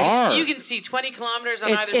 It's bizarre. You can see 20 kilometers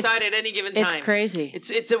on either side at any given time. It's crazy.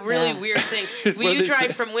 It's a really weird thing. When you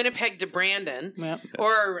drive from Winnipeg to Brandon,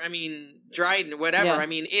 or Dryden, whatever. I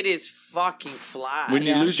mean, it is fucking flat. When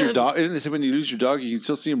you lose your dog, you can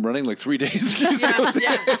still see him running like 3 days. He's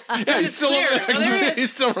still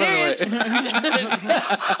He's still running away. He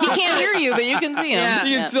can't hear you, but you can see him. Yeah.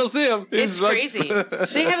 You can still see him. It's crazy.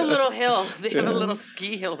 They have a little hill. They have a little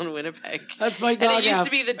ski hill in Winnipeg. That's my dog. And it used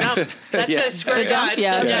to be the dump. That's a square dump.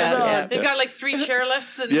 They've got like 3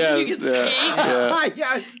 chairlifts and you can ski.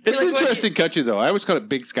 It's an interesting country, though. I always call it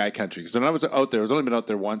Big Sky Country because when I was out there, I was only been out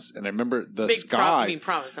there once, and I remember the sky.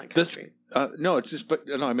 Province, not country. No, it's just,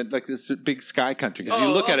 I meant like it's a big sky country because you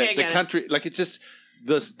look at it, the country, like it's just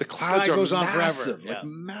the clouds are goes massive, on forever. like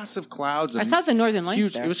massive clouds. I saw the Northern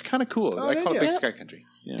Lights there. It was kind of cool. I call it Big Sky Country.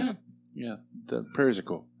 Yeah. The prairies are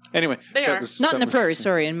cool. Anyway, they are not in the prairies.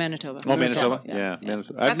 Sorry, in Manitoba. Oh, Manitoba. Yeah.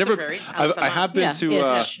 Manitoba. I've never. I have been to.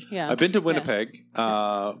 I've been to Winnipeg.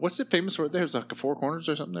 What's it famous for? There's like 4 Corners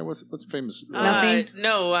or something there. What's famous? Nothing.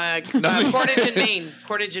 No. Portage in Maine.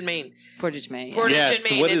 Portage in Maine. Portage in Maine. What is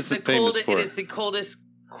it famous for? It is the coldest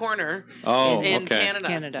corner in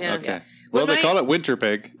Canada. Okay. Well, they call it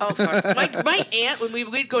Winterpeg. Oh, fuck. My aunt, when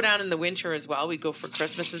we'd go down in the winter as well, we'd go for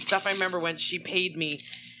Christmas and stuff. I remember when she paid me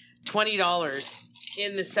 $20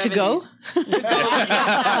 in the 70s. To go?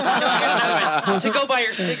 To go buy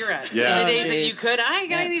her cigarettes. Yeah. In the days that you could. I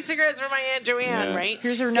got these cigarettes from my Aunt Joanne, right?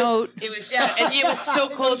 Here's her note. It was, and it was so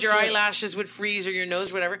cold, your eyelashes would freeze or your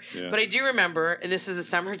nose, whatever. Yeah. But I do remember, and this is the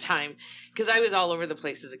summertime, because I was all over the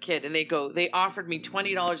place as a kid, and they offered me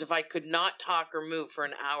 $20 if I could not talk or move for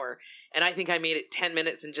an hour. And I think I made it 10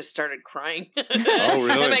 minutes and just started crying. Oh,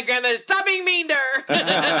 really? And my grandmother, stop being mean to her.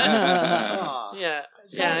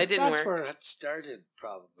 It didn't work. That's where it started,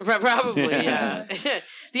 probably. Probably, yeah.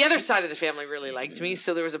 The other side of the family really liked me,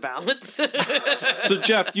 so there was a balance. So,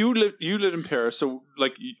 Jeff, you lived in Paris, so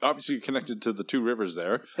obviously you're connected to the 2 rivers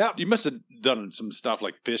there. Yeah. You must have done some stuff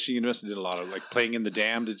like fishing. You must have did a lot of playing in the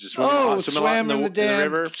dam. Did you swam in the dam,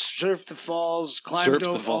 river? Surfed the falls, climbed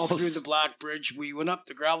all through the Black Bridge. We went up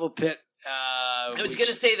the gravel pit. I was going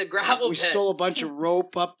to say the gravel pit. We stole a bunch of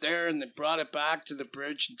rope up there and then brought it back to the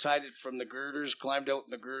bridge and tied it from the girders, climbed out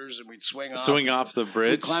in the girders, and we'd swing off the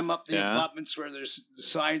bridge. We'd climb up the abutments where there's the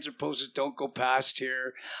signs are posted, don't go past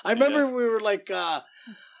here. I remember we were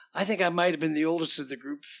I think I might have been the oldest of the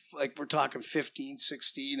group. Like, we're talking 15,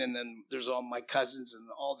 16, and then there's all my cousins and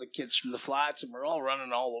all the kids from the flats, and we're all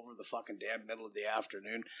running all over the fucking damn middle of the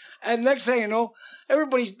afternoon. And next thing you know,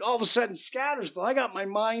 everybody all of a sudden scatters, but I got my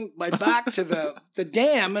back to the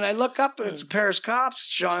dam, and I look up, and it's a Paris cops,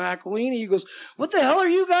 Sean Aquilini. He goes, "What the hell are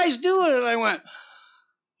you guys doing?" And I went...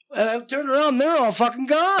 And I turned around, they're all fucking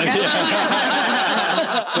gone. He goes,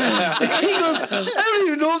 "I don't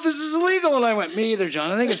even know if this is illegal." And I went, "Me either,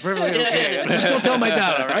 John. I think it's perfectly okay. Just don't tell my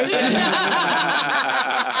dad, all right?"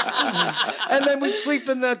 And then we sleep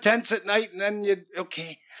in the tents at night, and then you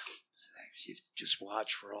just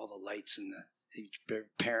watch for all the lights in each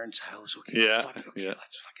parent's house. Okay, let's fucking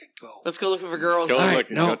go. Let's go looking for girls.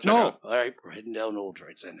 No. All right, we're heading down Old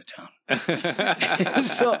Rights end of town.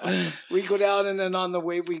 So we go down, and then on the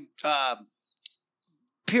way we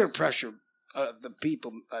peer pressure the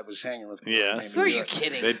people I was hanging with. Yeah. Who are you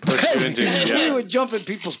kidding? They'd push you into We would jump in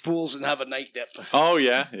people's pools and have a night dip. Oh,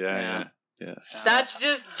 yeah. That's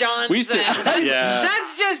just John's We used to, thing. yeah.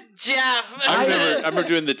 That's just Jeff. I remember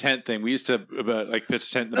doing the tent thing. We used to pitch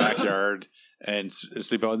a tent in the backyard and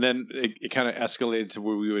sleep out. And then it kind of escalated to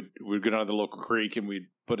where we'd go down to the local creek and we'd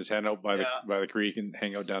put a tent out by the creek and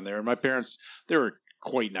hang out down there. And my parents, they were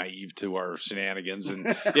quite naive to our shenanigans. And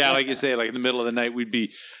like you say, like in the middle of the night, we'd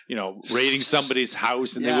be, raiding somebody's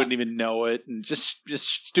house and they wouldn't even know it. And just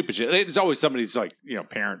stupid shit. It was always somebody's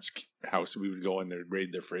parents' house. We would go in there and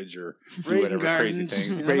raid their fridge or do whatever crazy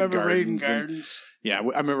things. I remember raiding gardens. Yeah,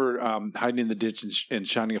 I remember hiding in the ditch and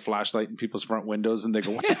shining a flashlight in people's front windows, and they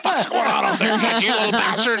go, "What the fuck's going on out there? You little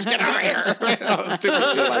bastards, get out of here!" Stupid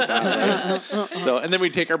shit like that. Right? So, and then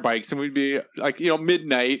we'd take our bikes, and we'd be like,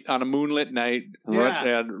 midnight on a moonlit night,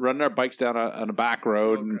 running our bikes down on a back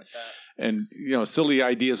road, and silly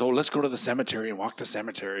ideas. Oh, let's go to the cemetery and walk the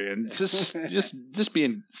cemetery, and just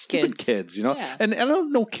being stupid kids, Yeah. And I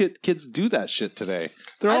don't know kids do that shit today.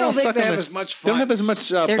 I don't think they have as much fun. They don't have as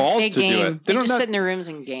much balls to do it. They just sit in their rooms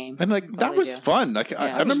and game. And that was fun. Like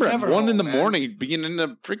I remember at 1 a.m, being in a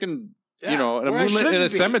freaking in a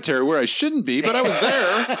cemetery where I shouldn't be, but I was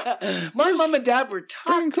there. My mom and dad were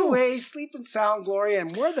tucked away, sleeping sound, Gloria,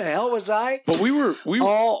 and where the hell was I? But we were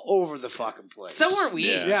all over the fucking place. So were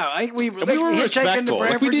we. We were respectful.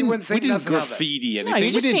 We didn't graffiti anything. No,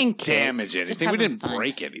 we didn't kids. damage anything. We didn't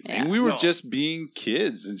break anything. Yeah. We were just being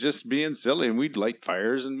kids and just being silly. And we'd light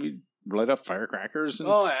fires and we'd light up firecrackers. And,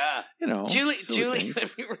 Julie, when we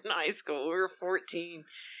were in high school, we were 14.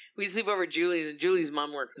 We'd sleep over at Julie's, and Julie's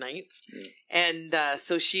mom worked nights. And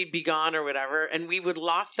so she'd be gone or whatever, and we would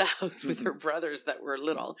lock the house with her brothers that were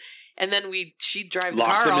little. And then she'd drive the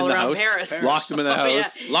car all around Paris. Locked them in the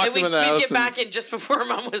house. And we'd get back in just before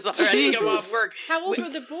Mom was already come off work. How old were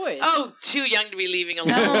the boys? Oh, too young to be leaving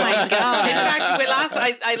alone. Oh, my God. In fact,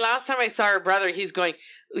 last time I saw her brother, he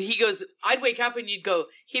goes, I'd wake up and he'd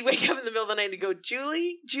wake up in the middle of the night and go,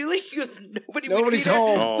 Julie? He goes, nobody's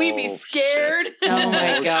home. Oh, we'd be scared. Oh,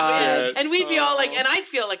 my God. And we'd be all like, and I'd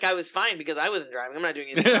feel like I was fine because I wasn't driving. I'm not doing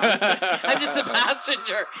anything wrong. I'm just the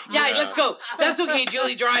passenger. Yeah, let's go. That's okay,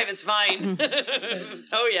 Julie, drive. It's fine.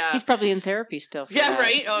 Oh, yeah. He's probably in therapy still. Yeah,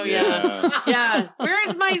 right? Oh, yeah. Where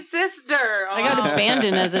is my sister? Oh. I got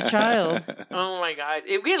abandoned as a child. Oh, my God.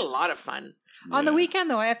 We had a lot of fun. On the weekend,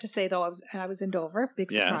 though, I have to say, though, I was in Dover.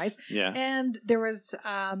 Big surprise. Yeah. And there was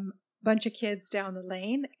a bunch of kids down the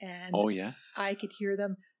lane, and I could hear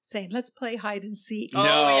them saying, "Let's play hide and seek."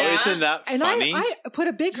 Isn't that funny? And I put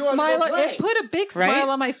a big smile. It put a big smile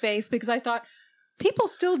on my face because I thought people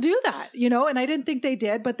still do that, and I didn't think they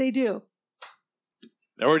did, but they do.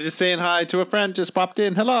 Or just saying hi to a friend just popped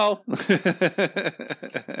in. Hello.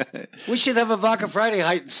 We should have a Vodka Friday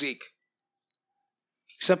hide and seek.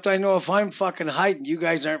 Except I know if I'm fucking hiding, you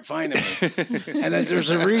guys aren't finding me. And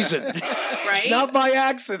there's a reason. Right? It's not by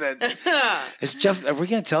accident. Is Jeff? Are we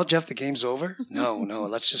going to tell Jeff the game's over? No.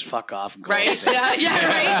 Let's just fuck off and go. Right? Yeah,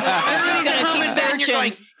 right. Everybody's going to come in back and you're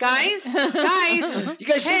going, guys. You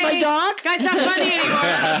guys see my dog? Guys, not funny anymore.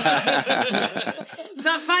 It's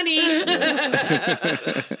not funny.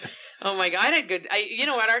 Oh my God, I had good. You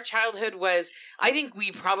know what? Our childhood was. I think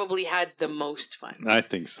we probably had the most fun. I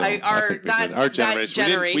think so. Our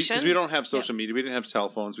generation. Because we don't have social media. We didn't have cell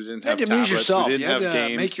phones. We didn't have tablets. Amuse yourself. We didn't have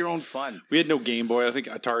games. Make your own fun. We had no Game Boy. I think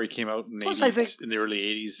Atari came out in the early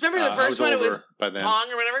 80s. Remember the first one? It was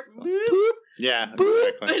Pong or whatever. Boop. Yeah.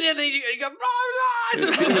 Boop. Exactly. And then you go.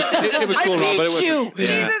 It was cool, but it was.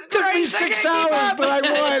 Jesus Took me 6 hours, but I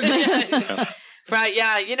won. Right,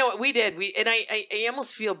 yeah, you know what we did. I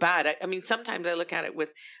almost feel bad. I mean, sometimes I look at it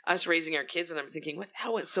with us raising our kids, and I'm thinking, what the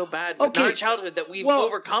hell went so bad with our childhood that we've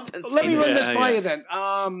overcompensated? Let me run this by you then.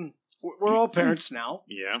 We're all parents now.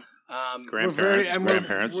 Yeah. Grandparents,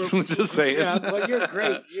 grandparents. Just saying. Yeah, well, you're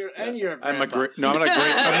great. You're a grandpa. I'm not a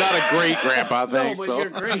great grandpa. Thanks, no, but you're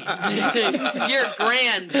great. You're a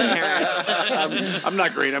grandparent. I'm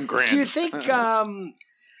not great. I'm grand. Do you think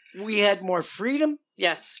we had more freedom?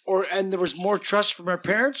 Yes. And there was more trust from our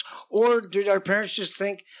parents? Or did our parents just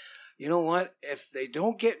think, you know what? If they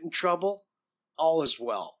don't get in trouble, all is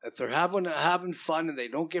well. If they're having fun and they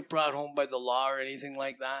don't get brought home by the law or anything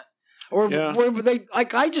like that? Or were they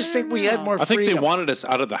like? I just think we had more freedom. I think they wanted us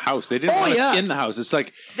out of the house. They didn't want us in the house. It's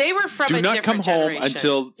like they were from a different generation.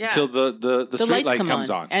 until the street light comes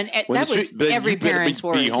on. And that was every parent's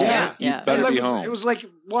words. You better be home. It was like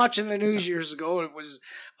watching the news years ago. It was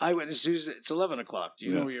Eyewitness News. It's 11 o'clock. Do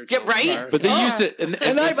you know where you're right? But they used it, and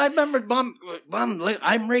I remember, Mom, I'm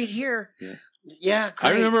right here. Yeah,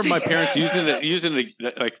 I remember my parents using it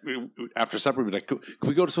like after supper. We'd be like, "Can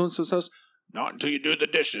we go to so and so's house?" not until you do the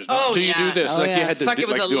dishes, not until you do this. You had to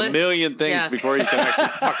do a million things before you can actually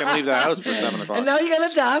fucking leave the house for 7 o'clock. And now you got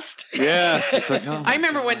to dust. Yeah. I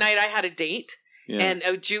remember one night I had a date. Yeah. And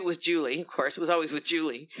it was Julie, of course. It was always with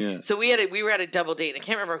Julie. Yeah. So we were at a double date, and I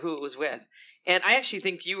can't remember who it was with. And I actually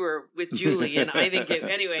think you were with Julie, and I think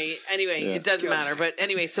anyway, it doesn't matter. But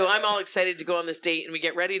anyway, so I'm all excited to go on this date, and we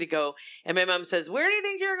get ready to go. And my mom says, "Where do you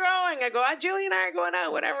think you're going?" I go, Julie and I are going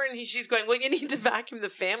out, whatever. And she's going, "Well, you need to vacuum the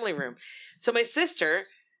family room." So my sister,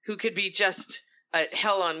 who could be just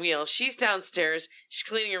hell on wheels, she's downstairs. She's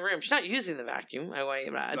cleaning her room. She's not using the vacuum,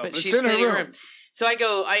 but she's cleaning her room. So I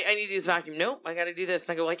go, I need to use the vacuum. Nope, I got to do this.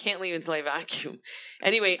 And I go, well, I can't leave until I vacuum.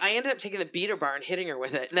 Anyway, I ended up taking the beater bar and hitting her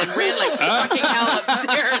with it, and then ran like fucking hell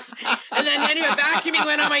upstairs. And then anyway, vacuuming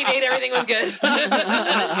went on my date. Everything was good.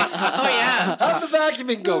 Oh yeah. How'd the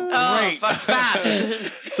vacuuming go? Great.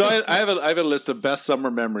 Fast. So I have a list of best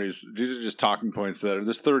summer memories. These are just talking points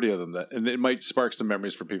there's 30 of them and it might spark some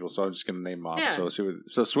memories for people. So I'm just going to name them off. Yeah.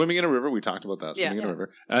 So swimming in a river, we talked about that. Swimming in a river,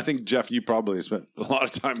 and I think Jeff, you probably spent a lot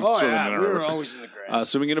of time swimming in a river. We were always in the grass.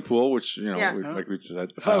 Swimming in a pool, which like we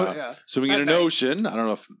said. Swimming in an ocean. I don't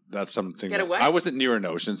know if that's something. I wasn't near an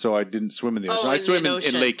ocean, so I didn't swim in the ocean. I swam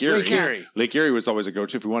in Lake Erie. Lake Erie was always a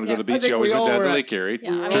go-to. If we wanted to go to the beach, you always went down to Lake Erie.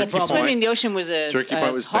 Swimming in the ocean was a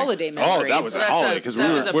holiday memory. Oh, that was a holiday because we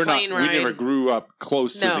never grew up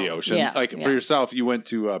close to the ocean. Like for yourself, you went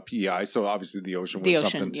to PEI, so obviously the ocean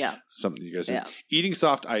was something you guys did. Eating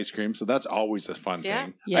soft ice cream, so that's always a fun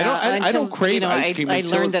thing. I don't crave ice cream. I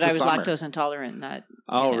learned that I was lactose intolerant.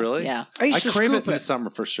 Oh, really? Yeah. I crave it in the summer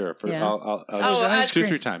for sure. I'll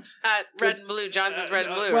 2-3 times. At Red and Blue, Johnson's Red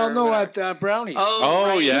and Blue. Well, no, at Brownies.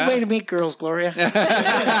 Oh, yeah. Way to meet girls, Gloria. He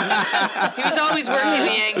was always working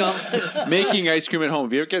the angle. Making ice cream at home.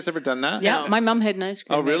 Have you guys ever done that? Yeah, my mom had an ice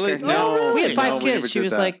cream. Oh, really? Maker. No. We had 5 kids. She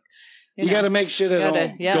was like, you got to make shit at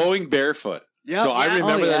home. Going barefoot. Yep. So I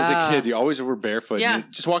remember that as a kid. You always were barefoot. Yeah.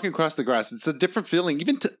 Just walking across the grass. It's a different feeling.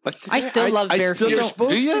 Even I still love barefoot. You're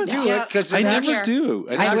supposed to do it because I never do.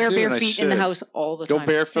 I wear bare feet in the house all the time. Go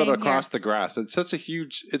barefoot across the grass. It's such a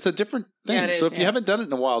huge. It's a different thing. Yeah, so if you haven't done it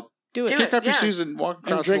in a while, do it. Kick off your shoes and walk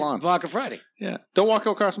across the lawn. Vodka Friday. Yeah. Don't walk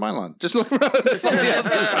across my lawn. Just look around.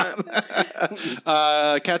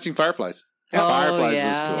 Catching fireflies. Yeah, fireflies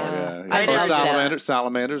is cool. Yeah. I love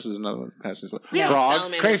salamanders is another one. Yeah.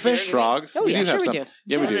 Frogs, crayfish, frogs. Oh, yeah, we do.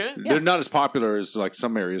 Yeah, we do. They're not as popular as like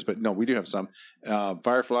some areas, but no, we do have some.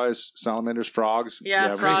 Fireflies, salamanders, frogs.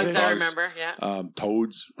 Yeah, frogs. I remember. Yeah.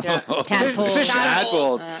 Toads. Yeah. Tadpoles.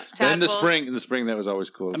 Tadpoles. In the spring, that was always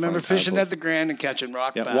cool. I remember fishing at the Grand and catching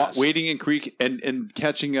rock bass. Wading in creek and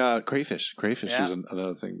catching crayfish. Crayfish is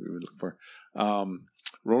another thing we would look for.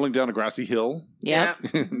 Rolling down a grassy hill. Yeah.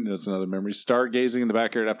 That's another memory. Stargazing in the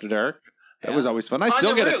backyard after dark. That was always fun. I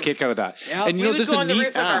still get a kick out of that. Yeah. And we would go on the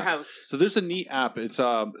roof of our house. So there's a neat app. It's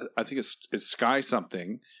I think it's Sky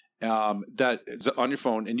something. That is on your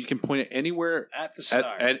phone, and you can point it anywhere at the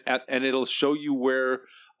stars, and it'll show you where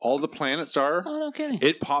all the planets are. Oh, no kidding.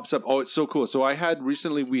 It pops up. Oh, it's so cool. So we had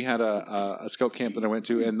a scout camp that I went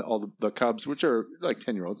to, and all the cubs, which are like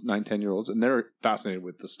 10-year-olds, 9-10-year-olds, and they're fascinated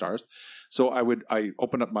with the stars. So I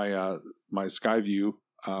opened up my my Skyview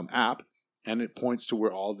app, and it points to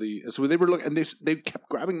where all so they were looking, and they kept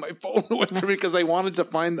grabbing my phone with me because they wanted to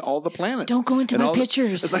find all the planets. Don't go into my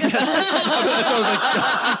pictures. So I was like,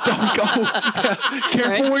 don't go.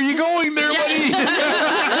 Careful where you're going there, buddy.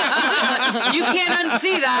 You can't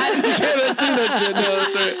unsee that. You can't unsee that shit. No,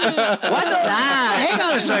 that's right. What's that? Hang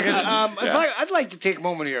on a second. I'd like to take a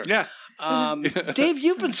moment here. Yeah. Dave,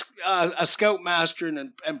 you've been a scoutmaster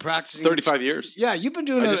and practicing 35 years. Yeah, you've been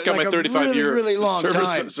doing I just got my 35-year really long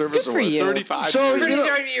time. Service Good for you. 35 so,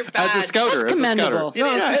 years. As a scouter. That's commendable.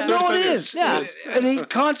 It is. Yeah. And he's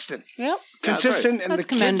constant. Yep. Consistent, and that's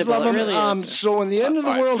the kids love him. Really so when the end of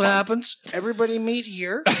the world happens, everybody meet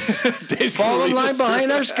here. Fall in line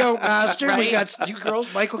behind our scoutmaster. Right. We got you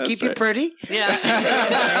girls. Michael, keep you pretty. Yeah.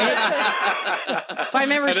 If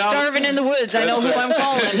I'm ever starving in the woods, I know who I'm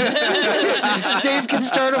calling. Dave can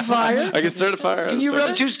start a fire. I can start a fire. Can you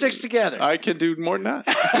rub 2 sticks together? I can do more than that.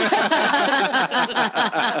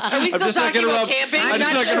 Are we still talking about camping? I'm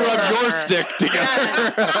just not going to rub your stick together.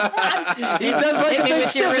 He does like me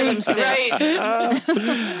with your rhythm stick. Right.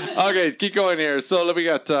 Okay, keep going here. So we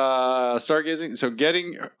got stargazing. So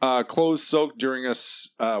getting clothes soaked during a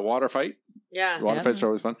water fight. Yeah. Water fights are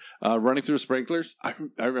always fun. Running through sprinklers. I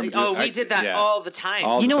remember. We did that all the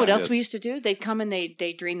time. You know what else we used to do? They'd come and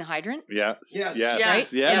they drain the hydrant. Yes. Right?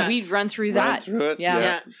 Yes. And we'd run through that. Run through it.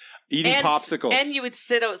 Yeah. Eating popsicles. And you would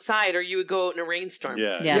sit outside or you would go out in a rainstorm.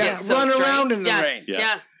 Yeah. So run around in the rain.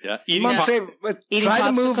 Yeah. Yeah. Eating try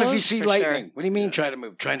to move if you see lightning. Sure. What do you mean try to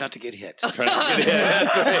move? Try not to get hit. Try not to get hit.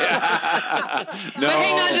 That's right. No. But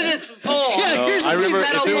hang on to this pole. No. I remember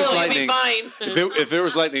if there was lightning, fine. if there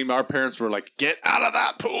was lightning, our parents were like, "Get out of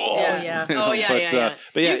that pool!" Yeah. Oh yeah, yeah.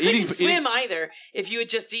 But yeah, you couldn't swim either if you had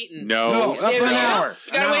just eaten. No, for an hour.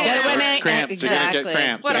 You gotta wait an hour. Cramps. Exactly. You're gonna get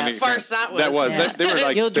cramps. What a farce that was. That was. Yeah. They were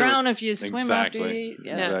like, you'll drown if you swim after you eat.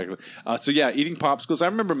 Yeah. Exactly. So yeah, eating popsicles. I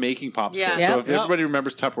remember making popsicles. Yeah. So if everybody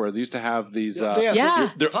remembers Tupperware, they used to have these their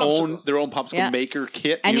own popsicle maker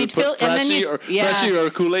kit. And you'd put Freshie or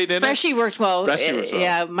Kool-Aid in it. Freshie worked well. Freshie worked well.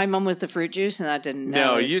 Yeah, my mom was the fruit juice, and that didn't.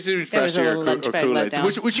 No, usually Freshie or Kool-Aid,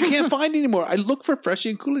 which you can't find anymore. I look for Freshie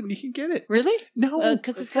and Kool-Aid, and you can get it. Really? No,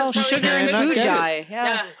 because it's all sugar and food dye.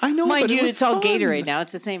 Yeah, I know. Mind you, it's all Gatorade now.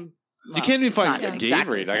 It's the same. Well, you can't even find Gatorade.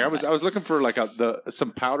 Exactly like I was looking for like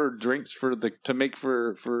some powdered drinks to make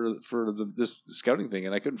for this scouting thing,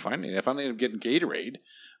 and I couldn't find any. I finally ended up getting Gatorade,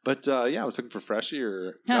 but I was looking for Freshie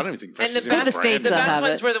or I don't even think Freshie. And the best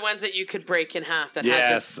ones were the ones that you could break in half that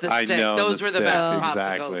had the stick. I know, those were the best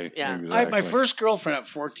exactly, popsicles. Yeah, exactly. I had my first girlfriend at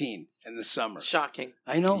 14 in the summer. Shocking.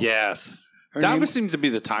 I know. Yes. That would seem to be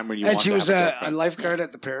the time when you want to have a girlfriend. And she was a lifeguard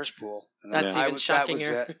at the Paris pool. That's even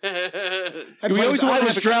shockinger. I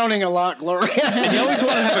was drowning a lot, Gloria. You always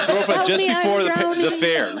want to have a girlfriend just before the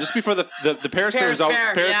fair. Just before the Paris Fair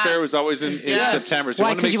was always in September. So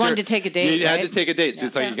why? Because you wanted to take a date. You had to take a date. So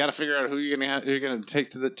it's like you got to figure out who you're going to take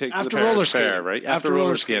to the Paris Fair, right? After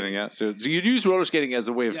roller skating, yeah. So you'd use roller skating as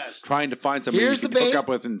a way of trying to find somebody you can hook up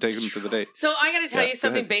with and take them to the date. So I got to tell you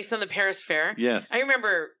something based on the Paris Fair. Yes. I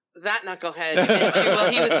remember that knucklehead,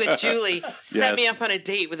 he was with Julie, set me up on a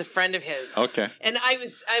date with a friend of his. Okay. And I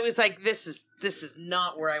was like, this is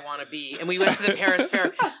not where I want to be. And we went to the Paris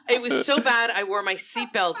Fair. It was so bad, I wore my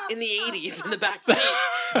seatbelt in the 80s in the back seat,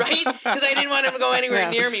 right? Because I didn't want him to go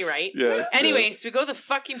anywhere near me, right? Yes. Anyways, we go to the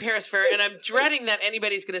fucking Paris Fair, and I'm dreading that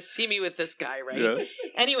anybody's going to see me with this guy, right? Yes.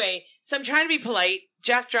 Anyway, so I'm trying to be polite.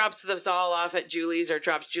 Jeff drops us all off at Julie's, or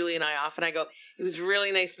drops Julie and I off, and I go, it was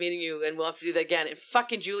really nice meeting you, and we'll have to do that again. And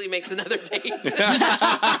fucking Julie makes another date. Nice.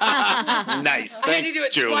 I had to do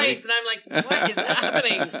it Julie. twice, and I'm like, what is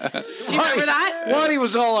happening? Do you remember that? Waddy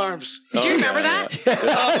was all arms. Do you remember that? Yeah.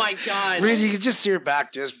 Oh, my God. Really, you could just see her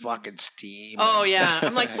back just fucking steam. Oh, yeah.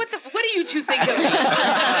 I'm like, what do you two think of me?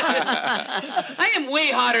 I am way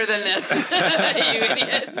hotter than this. You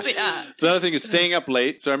idiots. Yeah. So the other thing is staying up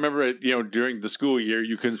late. So I remember, during the school year,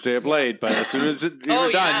 you couldn't stay up late, but as soon as you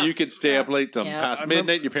were done, you could stay up late till past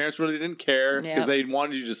midnight. Your parents really didn't care because they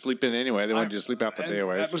wanted you to sleep in anyway. They wanted you to sleep half the day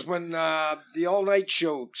away. That was when the all-night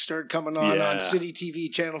show started coming on City TV,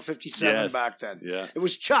 Channel 57 back then. Yeah. It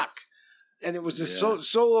was Chuck. And it was a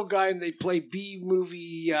solo guy, and they play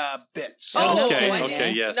B-movie bits. Oh,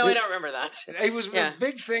 okay, yes. No, I don't remember that. It was a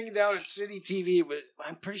big thing down at City TV.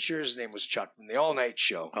 I'm pretty sure his name was Chuck from the all-night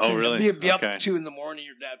show. Oh, really? He'd be up 2 in the morning.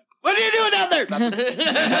 Your dad, what are you doing down there?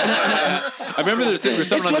 I remember there was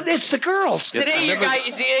something. It's the girls. Today your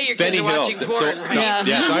kids are watching porn, right?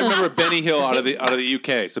 Yeah, so I remember Benny Hill out of the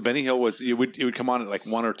UK. So Benny Hill it would come on at like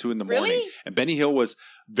 1 or 2 in the morning. Really? And Benny Hill was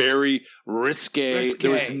very risque.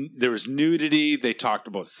 There was nudity. They talked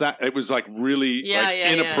about it was like really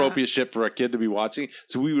inappropriate shit for a kid to be watching.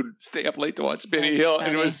 So we would stay up late to watch Benny Hill,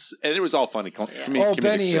 and it was all funny.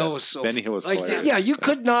 Benny Hill was so Benny Hill was like, hilarious. yeah, you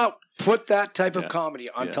could not put that type of comedy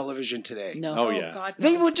on television today. No. Oh yeah. God, no.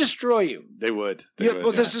 They would destroy you. They would.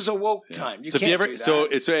 This is a woke time. So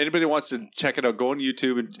so anybody wants to check it out, go on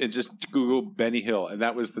YouTube and just Google Benny Hill, and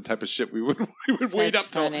that was the type of shit we would wait up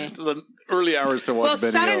till the early hours to watch. Well,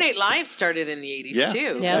 Benny Saturday Hill. Night Live started in the 80s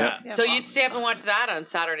too. Yeah. So you'd stay up and watch that on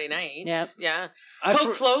Saturday night. Yep. Yeah.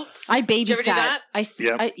 Coke floats. I babysat. Did you ever do that? I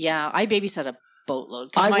babysat a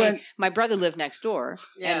boatload. My brother lived next door,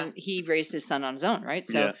 and he raised his son on his own, right?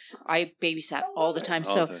 So I babysat all the time.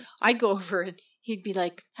 I'd go over and he'd be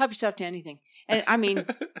like, help yourself to anything. And I mean,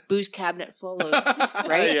 booze cabinet full of,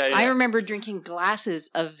 right? I remember drinking glasses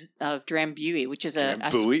of Drambuie, which is a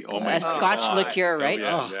Scotch liqueur, right?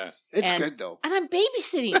 It's good though. And I'm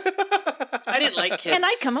babysitting. I didn't like kids. And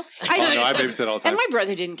I'd come up. I babysat all the time. And my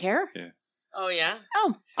brother didn't care. Yeah. Oh, yeah?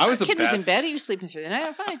 Oh. I was the kid best. was in bed. He was sleeping through the night.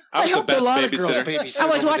 I'm fine. I was the best babysitter. I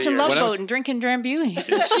was watching Love Boat and drinking Drambuie.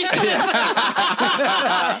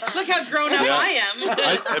 Look how grown up I am.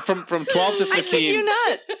 From 12 to 15. I kid you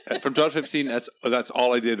not. From 12 to 15, that's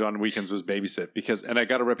all I did on weekends was babysit and I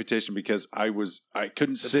got a reputation because I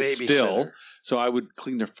couldn't sit still, so I would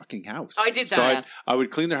clean their fucking house. I did that. So I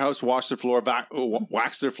would clean their house, wash their floor,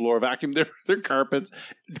 wax their floor, vacuum their carpets,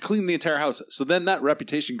 clean the entire house. So then that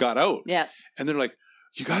reputation got out. Yeah. And they're like,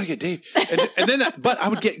 you got to get Dave. And then, but I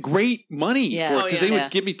would get great money for it because they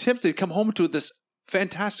would give me tips. They'd come home to this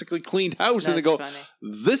fantastically cleaned house. And they That's go,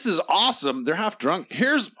 funny. this is awesome. They're half drunk.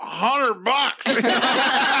 Here's $100.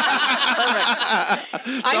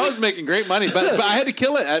 I was making great money, but I had to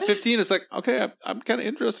kill it at 15. It's like, okay, I'm kind of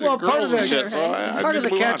interested in girls and shit. So part of the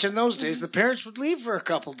catch in those days, the parents would leave for a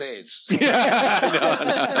couple days.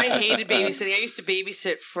 I hated babysitting. I used to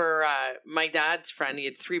babysit for my dad's friend. He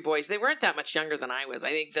had 3 boys. They weren't that much younger than I was. I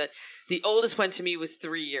think the oldest one to me was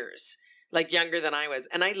 3 years. Like younger than I was.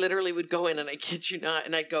 And I literally would go in and I kid you not.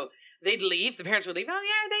 And I'd go, they'd leave. The parents would leave. Oh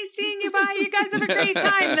yeah, nice seeing you. Bye. You guys have a great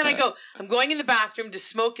time. And then I go, I'm going in the bathroom to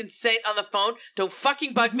smoke and sit on the phone. Don't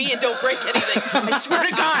fucking bug me and don't break anything. I swear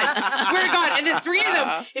to God. I swear to God. And the 3 of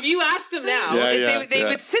them, if you ask them now, they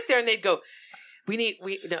would sit there and they'd go,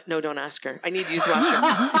 no, don't ask her. I need you to ask her.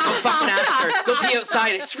 Don't fucking ask her. Go pee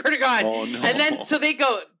outside. I swear to God. Oh, no. And then, so they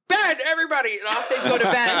go, bed, everybody. And off they'd go to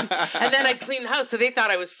bed. And then I'd clean the house. So they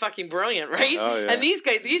thought I was fucking brilliant, right? Oh, yeah. And these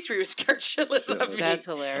 3 were scared shitless of me. That's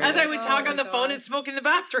hilarious. As I would talk on the phone and smoke in the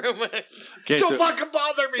bathroom. Okay, Don't fucking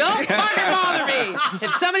bother me. Don't fucking bother me.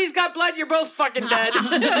 If somebody's got blood, you're both fucking dead.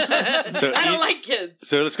 I don't like kids.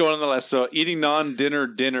 So let's go on the list. So eating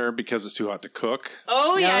dinner because it's too hot to cook.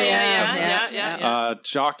 Oh, yeah.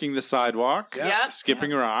 Chalking the sidewalk. Yeah.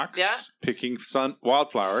 Skipping rocks. Yeah. Picking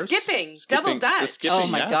wildflowers. Skipping. Double dutch. Oh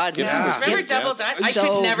my God. Skipping. Remember double dutch? I So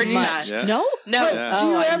could never do that. Yeah. No? No. Yeah.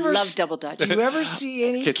 Oh, I I love double dutch. Do you ever see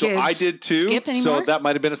any Okay, kids? so I did too. Skip anymore? So that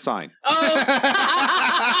might have been a sign. Oh.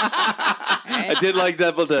 I did like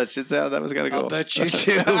double dutch. It's how that was going to go. I'll bet you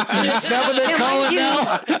too. Is that what they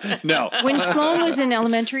call it now? No. When Sloan was in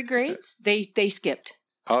elementary grades, they skipped.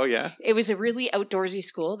 Oh, yeah? It was a really outdoorsy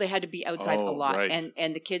school. They had to be outside a Oh, lot, right.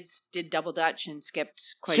 and the kids did double dutch and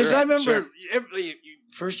skipped quite a Because bit. I remember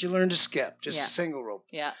first you learn to skip, just Yeah. a single rope.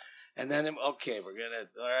 Yeah, And then, okay, we're going to,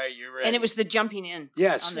 all right, you're ready. and it was the jumping in.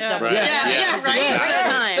 Yes. On the Yeah. double Right. dutch. Yeah, right.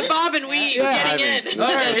 Yes. The bob and weave Yeah. getting in. All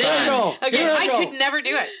right, here we go. Okay, Here we I go. could never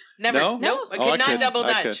do it. Never. No? No, I Oh, could not double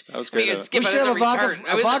I dutch. could. I was We great at could it. skip We it should as have a a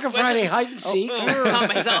retard. Vodka Friday hide and seek.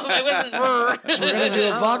 Caught myself. It wasn't. We're going to do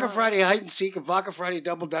a Vodka Friday hide and seek, a Vodka Friday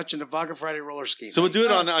double dutch, and a Vodka Friday roller skate. So we'll do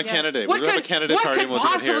it on yes. Canada Day. What We'll have a Canada what party could and we'll do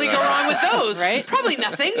it possibly here. go wrong with those? Right? Probably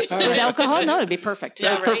nothing. With alcohol? No, it'd be perfect.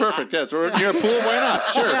 Yeah, right. Perfect. Yeah, so we're near a pool. Why not?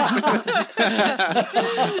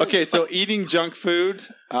 Sure. Okay, so eating junk food,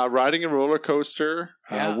 riding a roller coaster,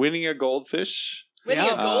 winning a goldfish. Winning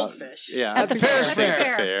Yeah. a goldfish. Yeah. At the Paris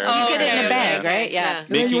Fair. Oh, You get it in a okay, bag, okay, right? Yeah. And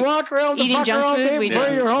then you Making- walk around the Eating fucker junk all food, day we before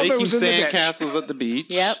did. you're home. It Making was in the sand ditch. castles at the beach.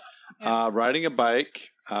 Yep. Riding a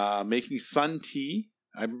bike. Making sun tea.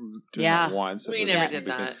 I'm doing Yeah. that once. We Yeah. never did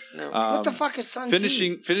that. No. What the fuck is sun tea?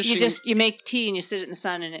 Finishing. You make tea and you sit it in the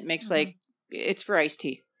sun and it makes it's for iced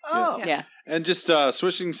tea. Oh. Yeah. And just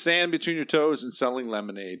swishing sand between your toes and selling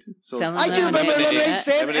lemonade. So Selling I do remember Lemonade. lemonade Yeah.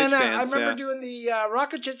 stand, Lemonade and I stands, remember yeah. doing the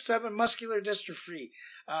rocket ship 7 muscular dystrophy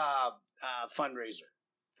fundraiser.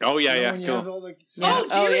 Oh, yeah, You know, yeah. when you Cool. have all the- Yeah.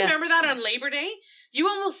 Oh, do you yeah. remember that on Labor Day? You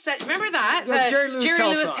almost said, remember that? The Jerry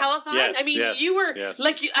Lewis telethon? Yes, I mean, yes, you were, yes.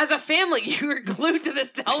 like, as a family, you were glued to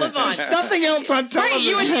this telethon. Nothing else on Right,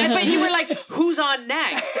 television. but you were like, who's on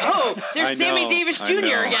next? Oh, there's I Sammy know, Davis I Jr. know.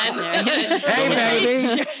 again. Hey,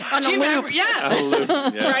 baby. On Do a you remember? loop. Yes.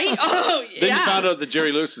 Hallelujah. Yeah. Right? Oh, Then yeah. you found out that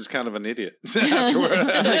Jerry Lewis is kind of an idiot. Afterward.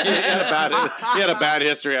 he had a bad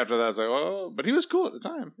history after that. I was like, oh, but he was cool at the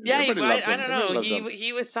time. Yeah, Everybody loved I him. don't Everybody know. loved him.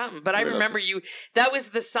 He was something. But I Everybody remember you. That was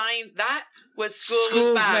the sign. That was school was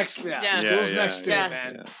School's back. next, School's Yeah, next day, yeah.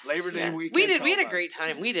 man. Labor Day Yeah. weekend. We did. We had a all that. great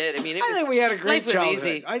time. We did. I mean, it I was, think we had a great life was childhood.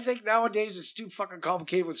 easy. I think nowadays it's too fucking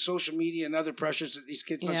complicated with social media and other pressures that these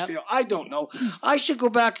kids must Yep. feel. I don't know. I should go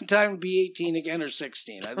back in time and be 18 again or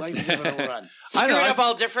 16. I'd like to give it a run. screwed up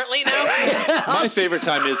all differently now. My favorite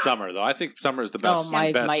time is summer, though. I think summer is the best,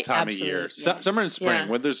 my time of year. absolute, yeah. Summer and spring, Yeah.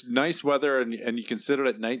 when there's nice weather and you can sit out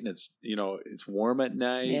at night and it's it's warm at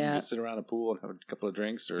night. Yeah. You can sit around a pool and have a couple of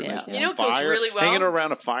drinks or a Yeah. nice warm You know what goes fire. really well? Hanging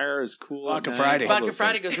around a fire is cool. at Vodka night. Friday. All Vodka those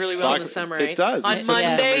Friday things. goes really well in the Vodka- summer, It right? does. On It's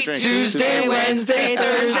Monday, drink. Tuesday, Wednesday,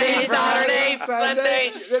 Thursday, Saturday,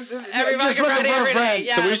 Sunday. Every Vodka Friday, every day.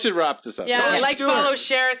 Yeah. So we should wrap this up. Yeah, Let's like, do it. follow,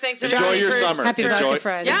 share. Thanks Enjoy everybody your for- summer. Happy enjoy, Vodka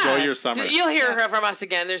Friday. Yeah. Enjoy your summer. You'll hear from us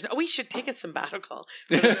again. We should take a sabbatical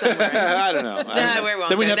for the summer. I don't know. I don't know. we won't.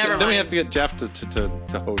 Then we have Never to, then we mind. have to get Jeff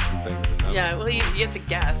to host some things. Yeah, well, he gets a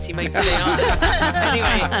guest. He might stay on.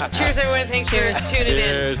 Anyway, cheers, everyone. Thanks for tuning in.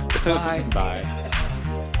 Cheers. Bye. Bye.